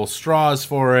guys are gonna pull straws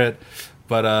for it,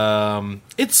 but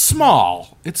it's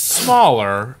small. It's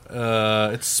smaller.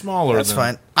 It's smaller. That's than,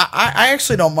 fine. I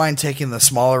actually don't mind taking the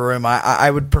smaller room. I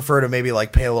would prefer to maybe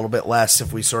like pay a little bit less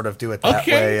if we sort of do it that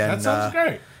Okay, way. And, that sounds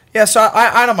great. Yeah, so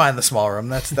I don't mind the small room.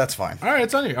 That's fine. All right,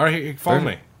 it's on you. All right, follow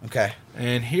me. Okay.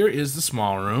 And here is the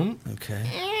small room.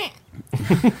 Okay.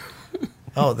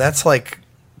 Oh, that's like.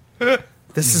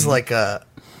 This is like a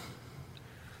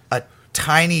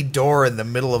tiny door in the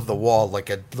middle of the wall, like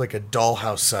a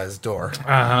dollhouse sized door.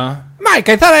 Mike,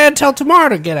 I thought I had till tomorrow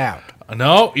to get out.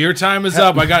 No, your time is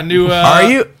up. I got new. Are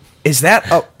you? Is that?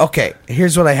 Oh, okay.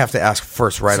 Here's what I have to ask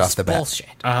first, right off the bat. Bullshit.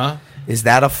 Is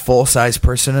that a full size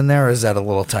person in there, or is that a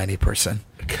little tiny person?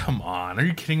 Come on, are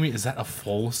you kidding me? Is that a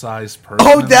full size person?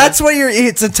 Oh, that's what you're.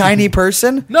 It's a tiny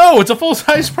person. No, it's a full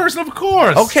size person, of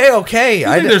course. Okay. You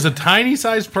think there's a tiny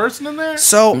sized person in there?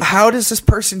 So how does this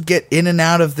person get in and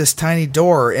out of this tiny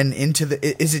door and into the?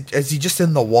 Is he just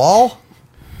in the wall?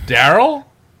 Daryl,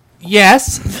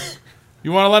 Yes.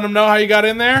 you want to let him know how you got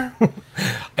in there?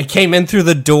 I came in through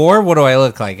the door. What do I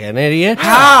look like? An idiot?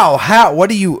 How? What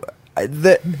do you?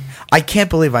 I can't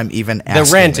believe I'm even asking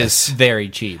The rent this. is very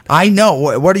cheap. I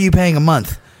know. What are you paying a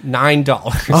month? $9.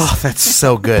 Oh, that's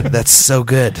so good. That's so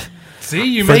good. See,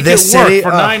 you For make it work this city,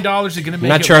 for $9. You're gonna make I'm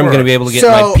not it sure I'm work. going to be able to get So,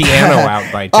 my piano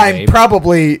out by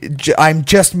today. I'm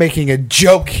just making a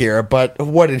joke here, but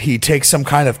what did he take? Some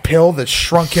kind of pill that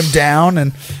shrunk him down?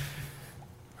 And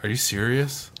Are you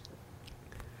serious?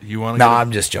 You want to? no,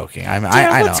 I'm just joking. I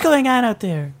What's know. going on out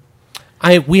there?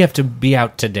 We have to be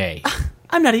out today.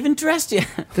 I'm not even dressed yet.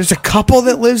 There's a couple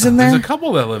that lives in There's there. a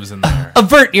couple that lives in there.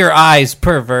 Avert your eyes,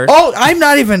 pervert. Oh, I'm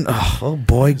not even. Oh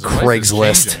boy, His wife is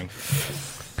Craigslist. changing.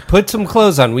 Put some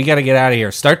clothes on. We got to get out of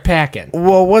here. Start packing.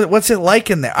 Well, what's it like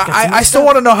in there? I still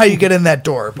want to know how you get in that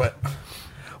door, but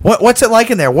what's it like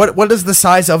in there? What is the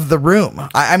size of the room?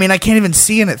 I mean, I can't even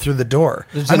see in it through the door.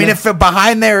 I mean, if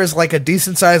behind there is like a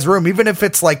decent sized room, even if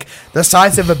it's like the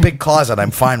size of a big closet,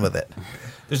 I'm fine with it.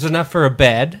 There's enough for a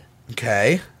bed,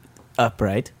 Okay.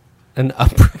 Upright. an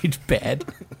upright bed.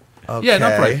 Okay. Yeah, an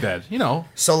upright bed. You know,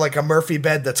 So like a Murphy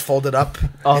bed that's folded up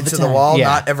All the into the time. wall, Yeah.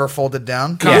 not ever folded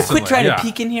down. constantly. Quit trying yeah. to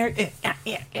peek in here.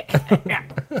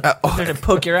 Trying to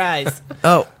poke your eyes.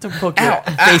 Oh, Don't poke your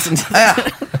face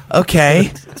into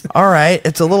okay. All right.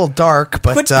 It's a little dark,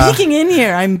 but Quit peeking in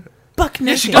here. I'm buck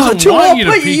naked. she doesn't want you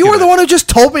to peek you were in the it. one who just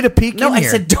told me to peek No, in I here.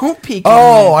 said don't peek.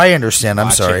 Oh, I understand. I'm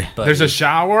Watch sorry. it, buddy. There's a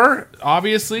shower.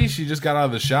 Obviously, she just got out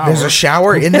of the shower. There's a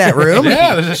shower in that room?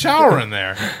 Yeah, there's a shower in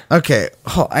there. Okay,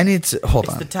 I need to... Hold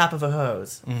It's on. the top of a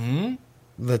hose.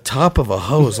 The top of a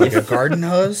hose, like a garden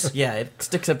hose? Yeah, it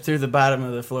sticks up through the bottom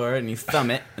of the floor, and you thumb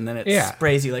it, and then it Yeah.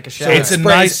 sprays you like a shower. It's a Sprays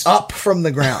nice, up from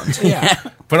the ground. Yeah.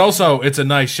 but also it's a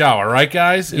nice shower, right,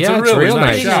 guys? It's Yeah, a it's really real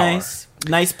nice nice. shower.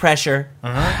 Nice pressure.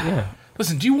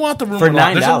 Listen, do you want the room For or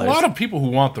not? There's a $9. lot of people who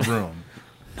want the room.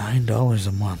 $9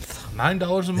 a month. $9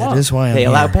 a That month. is why I'm They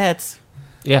allow here. pets.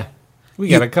 Yeah. We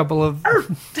got a couple of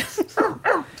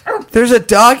There's a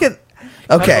dog in...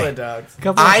 Couple Okay. of dogs.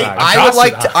 couple of dogs.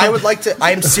 I would like to...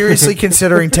 I am seriously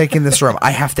considering taking this room.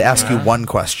 I have to ask you one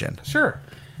question. Sure.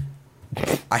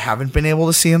 I haven't been able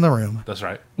to see in the room. That's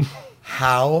right.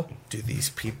 How do these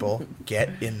people get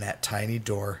in that tiny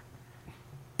door?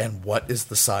 And what is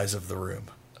the size of the room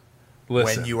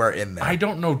Listen, when you are in there? I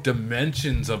don't know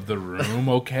dimensions of the room,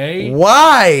 okay?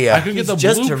 Why? I could get the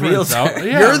just a blueprints realtor. out.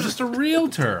 Yeah, You're I'm just a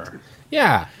realtor.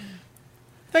 Yeah.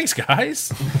 Thanks,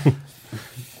 guys.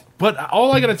 But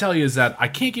all I got to tell you is that I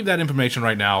can't give that information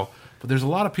right now, but there's a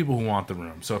lot of people who want the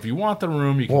room. So if you want the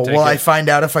room, you can Well, take will it. I find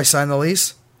out if I sign the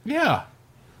lease? Yeah.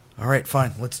 All right,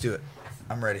 fine. Let's do it.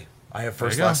 I'm ready. I have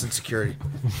first, There you go. last, and security.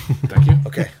 Thank you.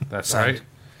 Okay. That's signed.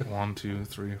 right. 1, 2,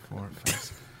 3, 4,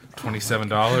 5,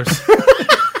 $27.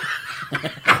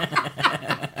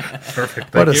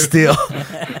 Perfect. Thank What a you. steal.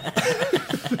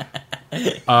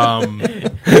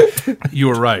 You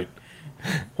were right.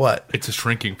 What? It's a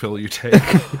shrinking pill you take.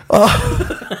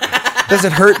 Does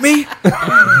it hurt me?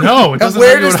 No, it And doesn't.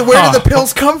 where hurt you does at where do all. the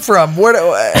pills come from? Where do,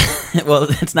 Well,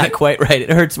 it's not quite right. It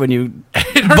hurts when you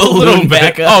It hurts a little balloon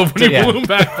back bit. up. Oh, when you Yeah. balloon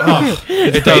back up,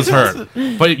 it does hurt.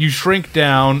 But you shrink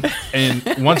down, and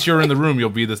once you're in the room, you'll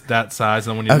be that size.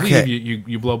 And when you Okay. leave,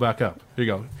 you blow back up. Here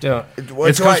you go. Don't. what,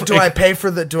 It's do I comes do from- I pay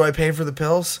for the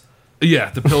pills?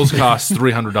 Yeah, the pills cost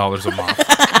 $300 a month.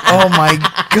 Oh my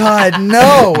God,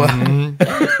 no!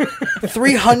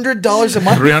 $300 a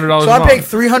month. $300 So a I'm paying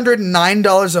month.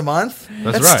 $309 a month.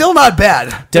 That's right. still not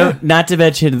bad. don't. Not to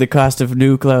mention the cost of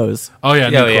new clothes, Oh yeah,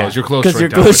 new Oh, yeah. clothes. Your clothes because your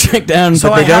shrink down. clothes shrink down, So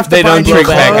but I they have don't. to buy They don't new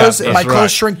blow back up. clothes. And my That's clothes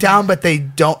right. shrink down, but they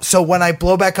don't. So when I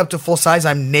blow back up to full size,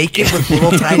 I'm naked with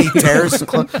little tiny tears. Just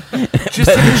try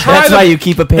That's the why you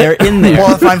keep a pair in there.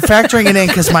 Well, if I'm factoring it in,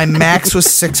 because my max was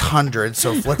 $600,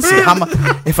 so let's see how much.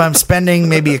 If I'm spending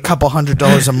maybe a couple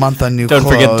 $100 a month on new Don't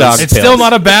clothes, forget dog It's pills. still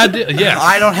not a bad deal. Yes.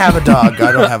 I don't have a dog.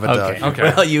 I don't have a dog. Okay.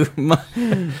 Well, you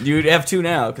have two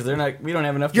now because they're not. We don't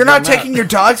have enough. You're not taking your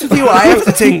dogs with you. I have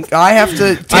to take. I have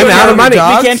to. Take I'm out care of your money. We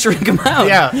dogs? We can't shrink them out.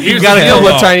 Yeah. Here's You got to the deal deal,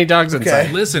 with though. tiny dogs inside.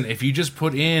 Okay. Listen, if you just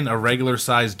put in a regular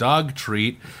sized dog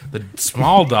treat, the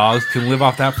small dogs can live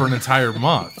off that for an entire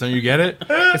month. Don't you get it?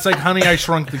 It's like Honey, I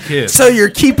Shrunk the Kids. So you're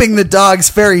keeping the dogs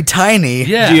very tiny.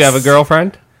 Yes. Do you have a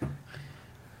girlfriend?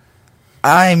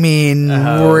 I mean, we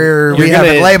You're haven't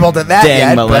gonna- labeled it that Dang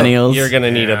yet. but- millennials. You're going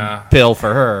to need Yeah. a pill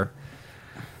for her.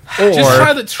 Just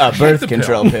try the a birth the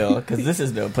control pill. pill because this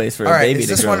is no place for All a right, baby is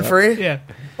to this grow one up. free? Yeah.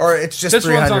 Or it's just This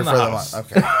one's $300 on for the the house.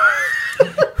 month?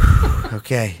 Okay.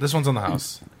 Okay. This one's on the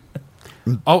house.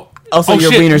 Oh, Also, oh,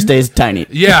 your shit. wiener stays tiny.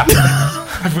 Yeah,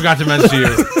 I forgot to mention to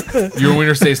you. Your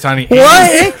wiener stays tiny.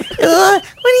 What? What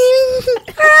do you mean?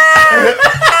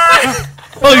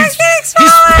 Oh, he's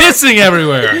pissing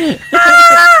everywhere.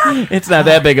 It's not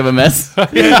that big of a mess.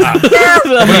 But you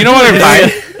know what I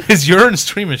find? His urine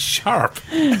stream is sharp.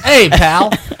 Hey,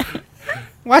 pal.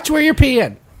 Watch where you're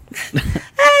peeing.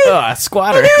 Oh,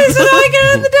 squatter.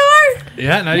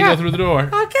 Yeah, now you go through the door.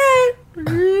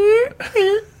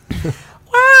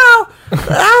 Wow.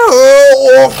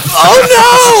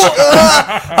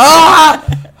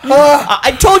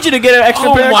 I told you to get an extra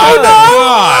Oh pair of my clothes.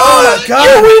 god! Oh, God.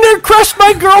 Your wiener crushed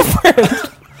my girlfriend.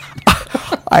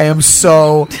 I am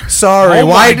so sorry. Oh,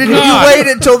 Why my didn't God. you wait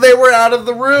until they were out of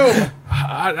the room?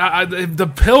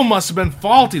 The pill must have been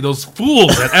faulty. Those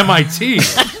fools at MIT.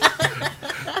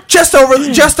 Just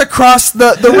across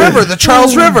the river, the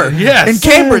Charles River. Yes. In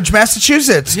Cambridge,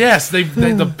 Massachusetts. Yes,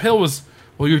 the pill was.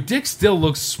 Well, your dick still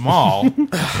looks small.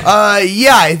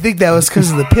 Yeah, I think that was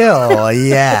because of the pill.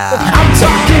 Yeah.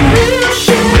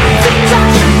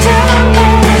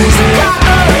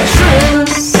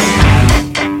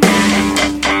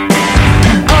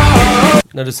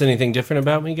 Notice anything different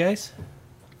about me, guys?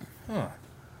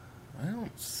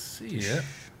 See it.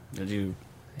 Did you?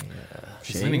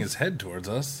 He's leaning his head towards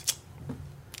us.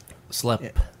 Slept.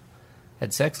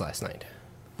 Had sex last night.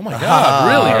 Oh my god!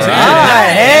 Really? Dude.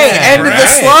 Hey, end of the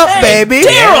slump, baby.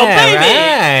 Right,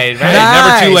 Hey,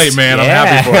 never too late, man. I'm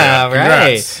happy for you. Yeah, right.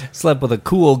 Congrats. Slept with a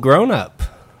cool grown-up.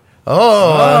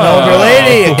 an older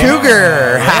lady, a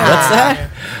cougar.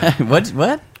 What's that?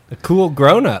 What? A cool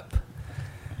grown up.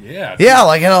 Yeah. Yeah,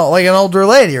 like an older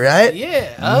lady, right?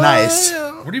 Yeah. Nice.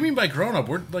 What do you mean by grown up?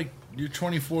 We're like, you're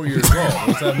 24 years old.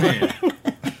 What's that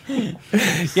mean?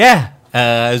 Yeah.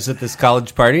 I was at this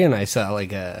college party and I saw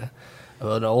like an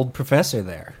old professor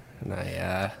there, and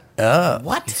I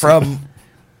What? From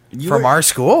our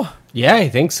school? yeah, I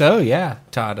think so. Yeah,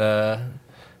 taught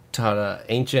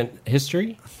ancient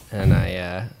history, and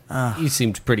he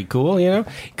seemed pretty cool. You know,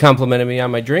 he complimented me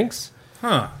on my drinks.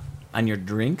 Huh. On your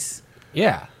drinks?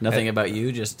 Yeah, Nothing about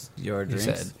you, just your He drinks.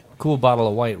 said, "Cool bottle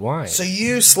of white wine." So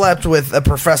you slept with a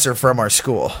professor from our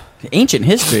school. Ancient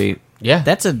history. Yeah.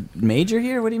 That's a major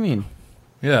here? What do you mean?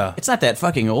 Yeah. It's not that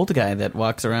fucking old guy that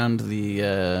walks around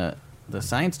the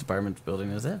science department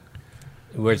building, is it?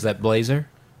 Where's that blazer?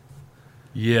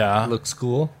 Yeah. Looks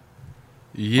cool.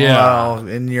 Yeah. Well,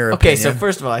 in your Okay, opinion. so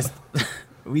first of all,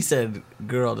 we said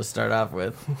girl to start off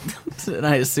with, and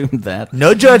I assumed that.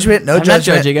 No judgment. No I'm not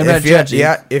judgment. judging, I'm If not you- judging.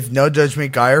 Yeah, if no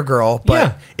judgment, guy or girl.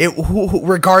 But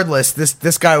regardless,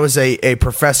 this guy was a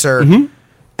professor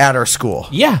at our school.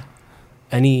 Yeah,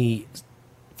 and he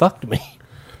fucked me.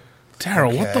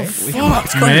 Daryl, what the Okay.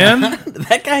 fuck, man?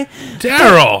 That guy,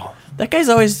 Daryl. that guy's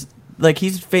always like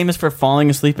he's famous for falling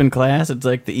asleep in class. It's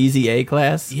like the easy A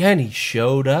class. Yeah, and he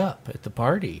showed up at the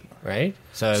party, right?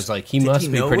 So I was like, he Did must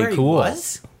he be know pretty where he cool.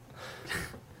 was?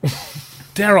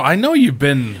 Daryl, I know you've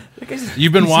been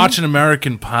watching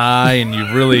American Pie, and you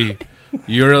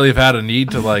really have had a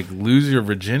need to like lose your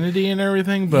virginity and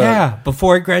everything. But Yeah,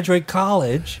 before I graduate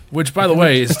college. which, by the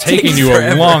way, is taking you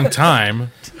a long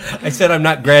time. I said I'm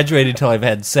not graduated till I've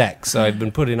had sex, so I've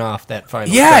been putting off that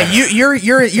final. Yeah, step.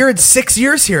 you're at 6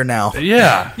 years here now.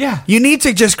 Yeah, yeah. You need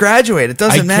to just graduate. It I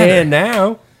doesn't matter. can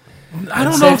now. I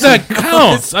don't know if that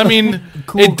counts. I mean,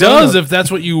 Cool it does grown-up. if that's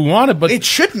what you wanted, but It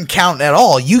shouldn't count at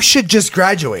all. You should just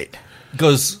graduate.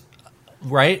 Goes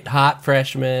right, hot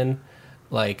freshman,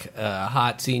 like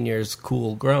hot seniors,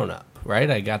 cool grown up.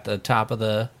 Right, I got the top of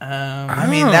the. I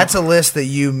mean, that's a list that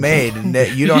you made, and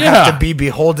that you don't Yeah. have to be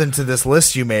beholden to this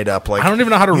list you made up. Like I don't even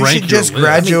know how to you rank should your just list.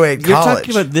 graduate You're college.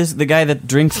 talking about the guy that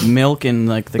drinks milk in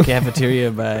like the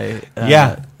cafeteria by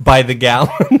By the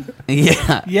gallon.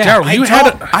 yeah. Daryl, you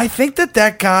had I think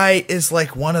that guy is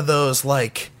like one of those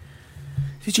like.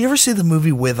 Did you ever see the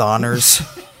movie With Honors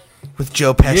with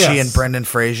Joe Pesci Yes. and Brendan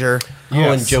Fraser?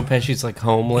 Oh, and Joe Pesci's like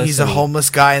homeless. He's a and- homeless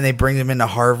guy, and they bring him into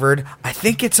Harvard. I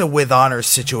think it's a With Honors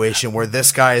situation where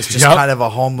this guy is just Yep. kind of a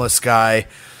homeless guy.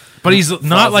 but he's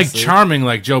not like asleep. charming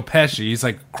like Joe Pesci. He's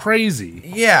like crazy.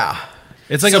 Yeah.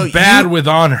 It's like So a bad you- with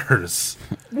honors.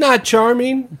 Not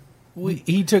charming.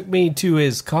 He took me to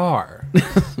his car.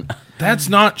 That's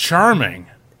not charming.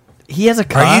 He has a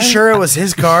car. Are you sure it was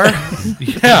his car?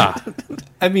 Yeah,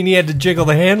 I mean, he had to jiggle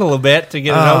the handle a bit to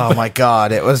get it Oh open. my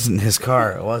God! It wasn't his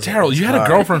car. It wasn't. Daryl, his you had a car.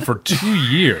 girlfriend for 2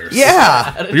 years.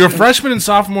 Yeah. Your freshman and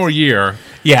sophomore year,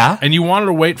 Yeah, and you wanted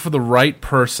to wait for the right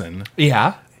person.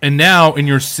 yeah, And now, in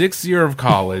your 6th year of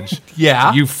college,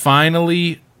 yeah. you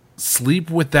finally sleep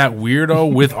with that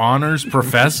weirdo with honors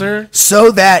professor.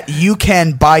 So that you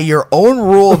can, by your own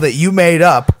rule that you made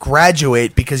up,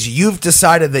 graduate because you've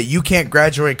decided that you can't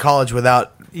graduate college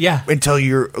without Yeah. until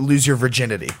you lose your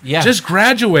virginity. Yeah. Just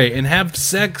graduate and have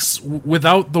sex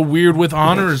without the weird with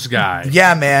honors guy.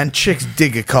 Yeah, man. Chicks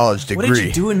dig a college degree. What did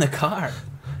you do in the car?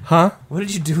 Huh? What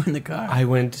did you do in the car? I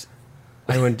went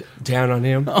down on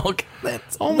him. Okay,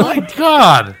 that's Oh my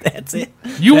god! that's it.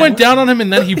 You went down on him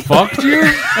and then he fucked you?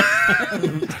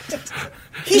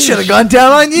 He should have gone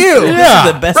down on you.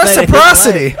 Yeah. The best night of his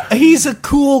Reciprocity. He's a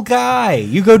cool guy.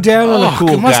 You go down on a Oh, cool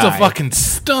it must guy. have fucking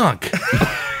stunk.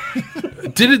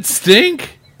 Did it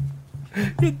stink?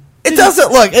 It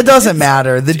doesn't look. It doesn't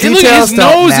matter. The And look, details his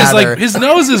don't nose matter. is like his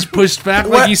nose is pushed back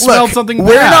like he Look, smelled something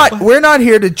we're bad. We're not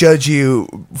here to judge you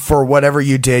for whatever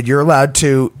you did. You're allowed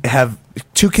to have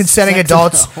two consenting Sex with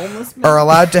adults a homeless man? are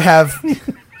allowed to have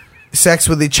sex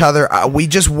with each other. We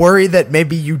just worry that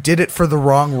maybe you did it for the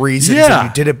wrong reasons Yeah. and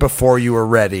you did it before you were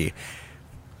ready.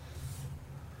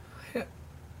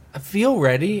 I feel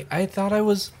ready. I thought I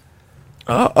was.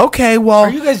 Okay, well, Are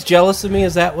you guys jealous of me?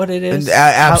 Is that what it is?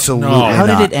 absolutely. No. How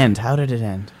not. did it end? How did it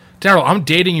end? Daryl, I'm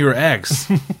dating your ex,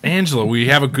 Angela. We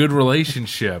have a good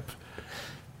relationship.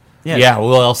 Yeah.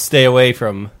 Well, I'll stay away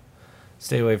from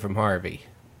Harvey.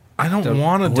 I don't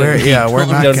want to We're, date. yeah, we're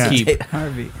not Don't gonna. keep- Date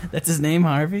Harvey. That's his name,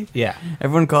 Harvey. Yeah.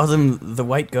 Everyone calls him the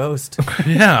White Ghost.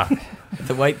 Yeah.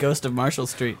 The White Ghost of Marshall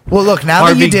Street. Well, look, now that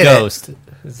Harvey you did Ghost.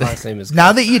 His last name is. it,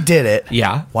 now that you did it,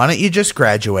 Yeah. why don't you just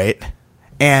graduate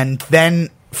and then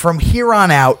from here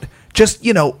on out, just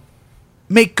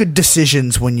make good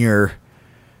decisions when you're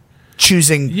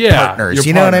choosing Yeah, partners. your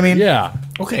You know what I partner. mean? Yeah,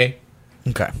 Okay.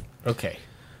 Okay. Okay.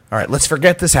 All right. Let's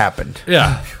forget this happened.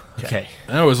 yeah. Okay.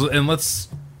 And let's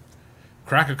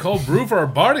crack a cold brew for our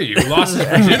buddy who lost his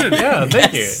virginity. Yeah,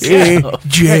 thank you. Hey,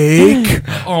 Jake.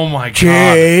 Oh my god,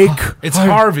 Jake. it's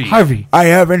Harvey. Harvey. I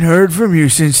haven't heard from you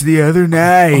since the other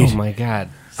night. Oh my god.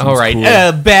 All right,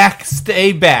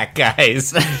 stay back,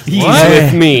 guys. He's What?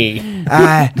 with me.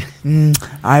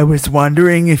 I was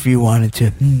wondering if you wanted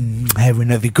to have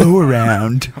another go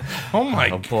around. Oh my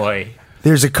Oh god. boy.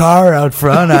 There's a car out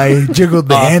front. I jiggled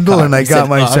the handle and I got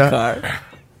myself.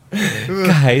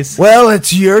 Guys. Well,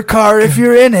 it's your car if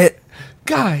you're in it.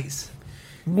 Guys.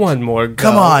 One more go.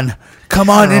 Come on. Come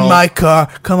on in my car.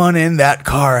 Come on in that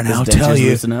car and I'll tell you.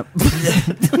 Loosen up.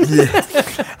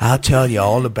 I'll tell you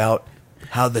all about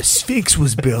how the Sphinx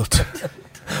was built.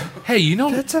 Hey, you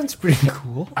know That sounds pretty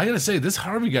cool. I gotta say, this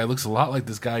Harvey guy looks a lot like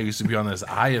this guy who used to be on this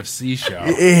IFC show.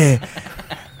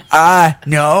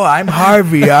 No, I'm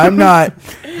Harvey. I'm not.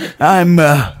 I'm,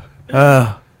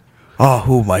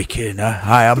 who am I kidding?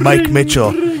 Hi, I'm Mike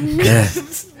Mitchell.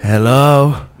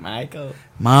 Hello, Michael,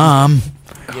 Mom.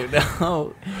 you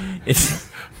know, it's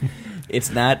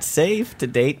not safe to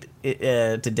date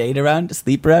around,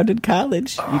 sleep around in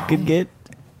college. You could get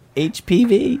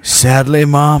HPV. Sadly,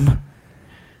 Mom,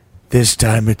 this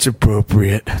time it's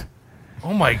appropriate.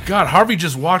 Oh my god, Harvey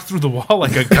just walked through the wall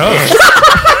like a ghost.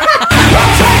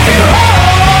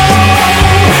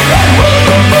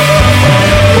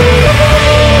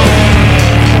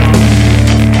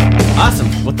 Awesome.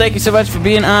 Well, thank you so much for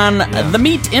being on the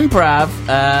Meat Improv.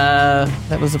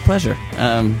 That was a pleasure.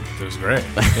 It was great.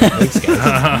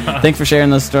 Thanks for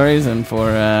sharing those stories and for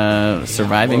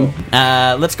surviving.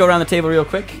 Let's go around the table real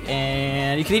quick,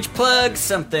 and you can each plug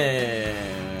something.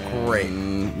 Great.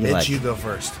 You Mitch, like. you go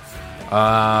first.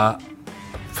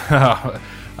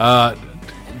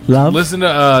 Love. Listen to,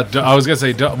 I was going to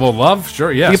say, Love,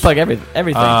 sure, yes. You can plug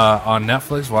everything. On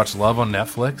Netflix, watch Love on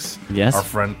Netflix. Yes. Our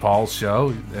friend Paul's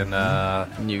show.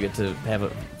 And You get to have a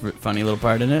funny little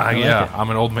part in it. I like yeah, it. I'm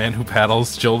an old man who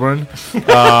paddles children.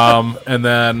 And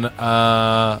then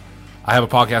I have a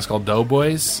podcast called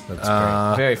Doughboys.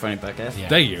 That's Very funny podcast.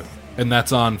 Thank you. And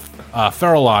that's on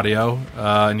Feral Audio,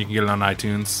 and you can get it on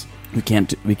iTunes. We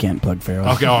can't plug Feral.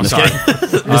 Okay, I'm sorry.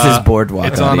 This is Boardwalk.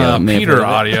 It's on Audio. May have Peter heard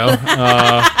of it. Audio.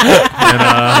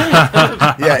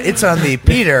 Yeah, it's on the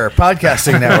Peter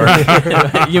Podcasting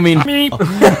Network. You mean me? Oh,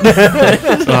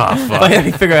 fuck.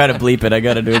 I figure out how to bleep it. I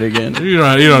got to do it again. You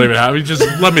don't even have it. Just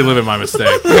let me live in my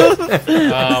mistake.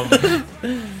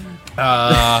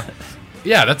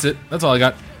 Yeah, that's it. That's all I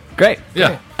got. Great.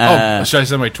 Yeah. Should I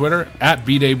send my Twitter? At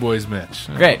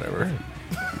BDayBoysMitch. Great. Whatever.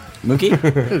 Mookie?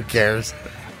 Who cares?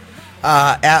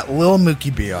 At Lil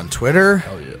Mookie B on Twitter.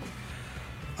 Hell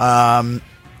yeah.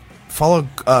 Follow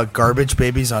Garbage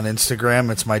Babies on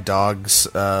Instagram. It's my dog's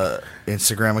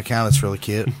Instagram account. It's really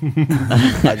cute.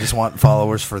 I just want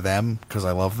followers for them because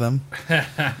I love them.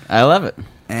 I love it.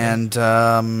 And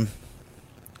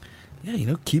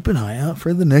yeah, keep an eye out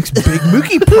for the next big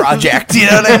Mookie project. You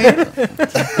know what I mean?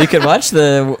 You could watch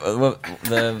the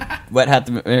Wet Hot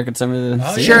American Summer.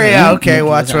 Sure, yeah, okay.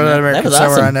 Watch What American was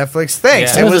Summer awesome. on Netflix.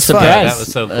 Thanks. That It was a was fun. surprise. That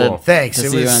was so cool. Thanks. To It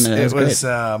see you was. on there. It That was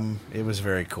was. It was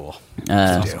very cool.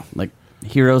 Like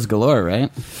heroes galore,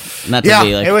 right? Not to Yeah,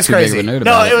 be like it was too big crazy. of a nerd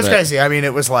No, about it was but- crazy. I mean,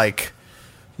 it was like,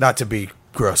 not to be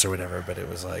gross or whatever, but it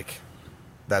was like,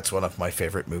 that's one of my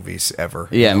favorite movies ever.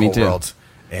 Yeah, in the me whole too. World.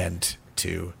 And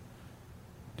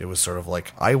it was sort of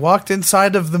like I walked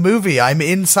inside of the movie. I'm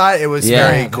inside. It was Yeah,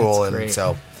 very cool, and great.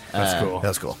 so That's cool. that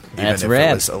was cool. Even That's if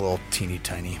rad. it was a little teeny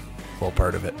tiny little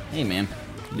part of it. Hey man,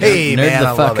 Hey nerd man, the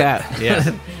I fuck love it. out.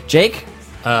 Yeah. Jake,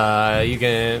 You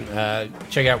can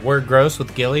check out Word Gross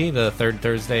with Gilly the third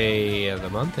Thursday of the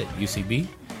month at UCB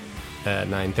at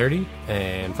 9:30,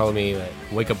 and follow me at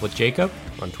Wake Up with Jacob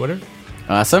on Twitter.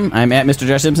 awesome. I'm at Mr.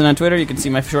 Josh Simpson on Twitter. You can see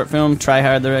my short film Try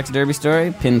Hard: The Rex Derby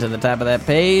Story pinned to the top of that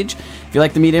page. If you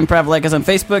like the Meat Improv, like us on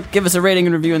Facebook. Give us a rating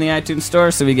and review in the iTunes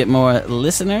store so we get more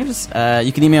listeners.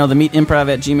 You can email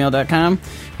themeatimprov@gmail.com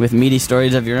with meaty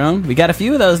stories of your own. We got a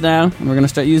few of those now, and we're going to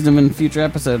start using them in future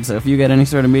episodes. So if you got any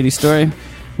sort of meaty story,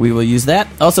 we will use that.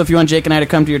 Also, if you want Jake and I to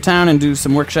come to your town and do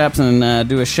some workshops and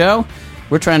do a show,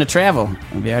 we're trying to travel.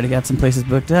 We already got some places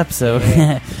booked up, so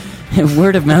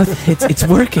word of mouth, it's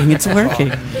working. It's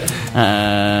working.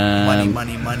 Money.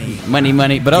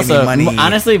 Money, but Give also, me money.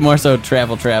 honestly, more so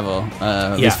travel,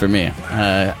 at least for me.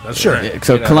 Sure.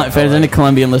 So, if there's any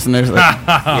Colombian listeners,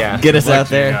 Yeah. get us Luck out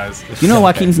to you there. guys. You know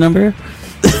Joaquin's number?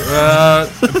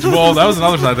 Well, that was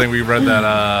another side thing we read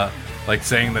that like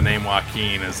saying the name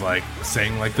Joaquin is like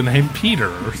saying like the name Peter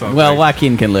or something. Well,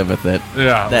 Joaquin can live with it.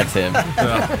 yeah, That's him.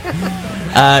 yeah.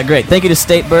 Great. Thank you to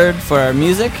State Bird for our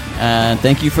music.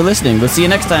 Thank you for listening. We'll see you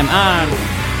next time on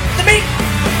The Beat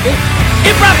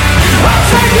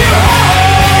Improv.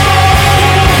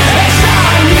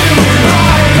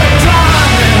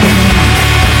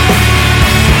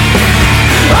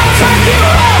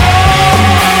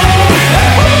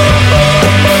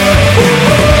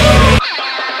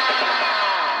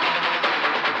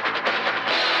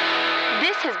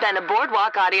 This has been a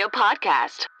Boardwalk Audio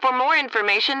podcast. For more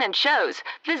information and shows,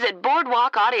 visit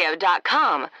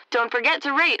boardwalkaudio.com. Don't forget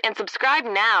to rate and subscribe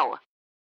now.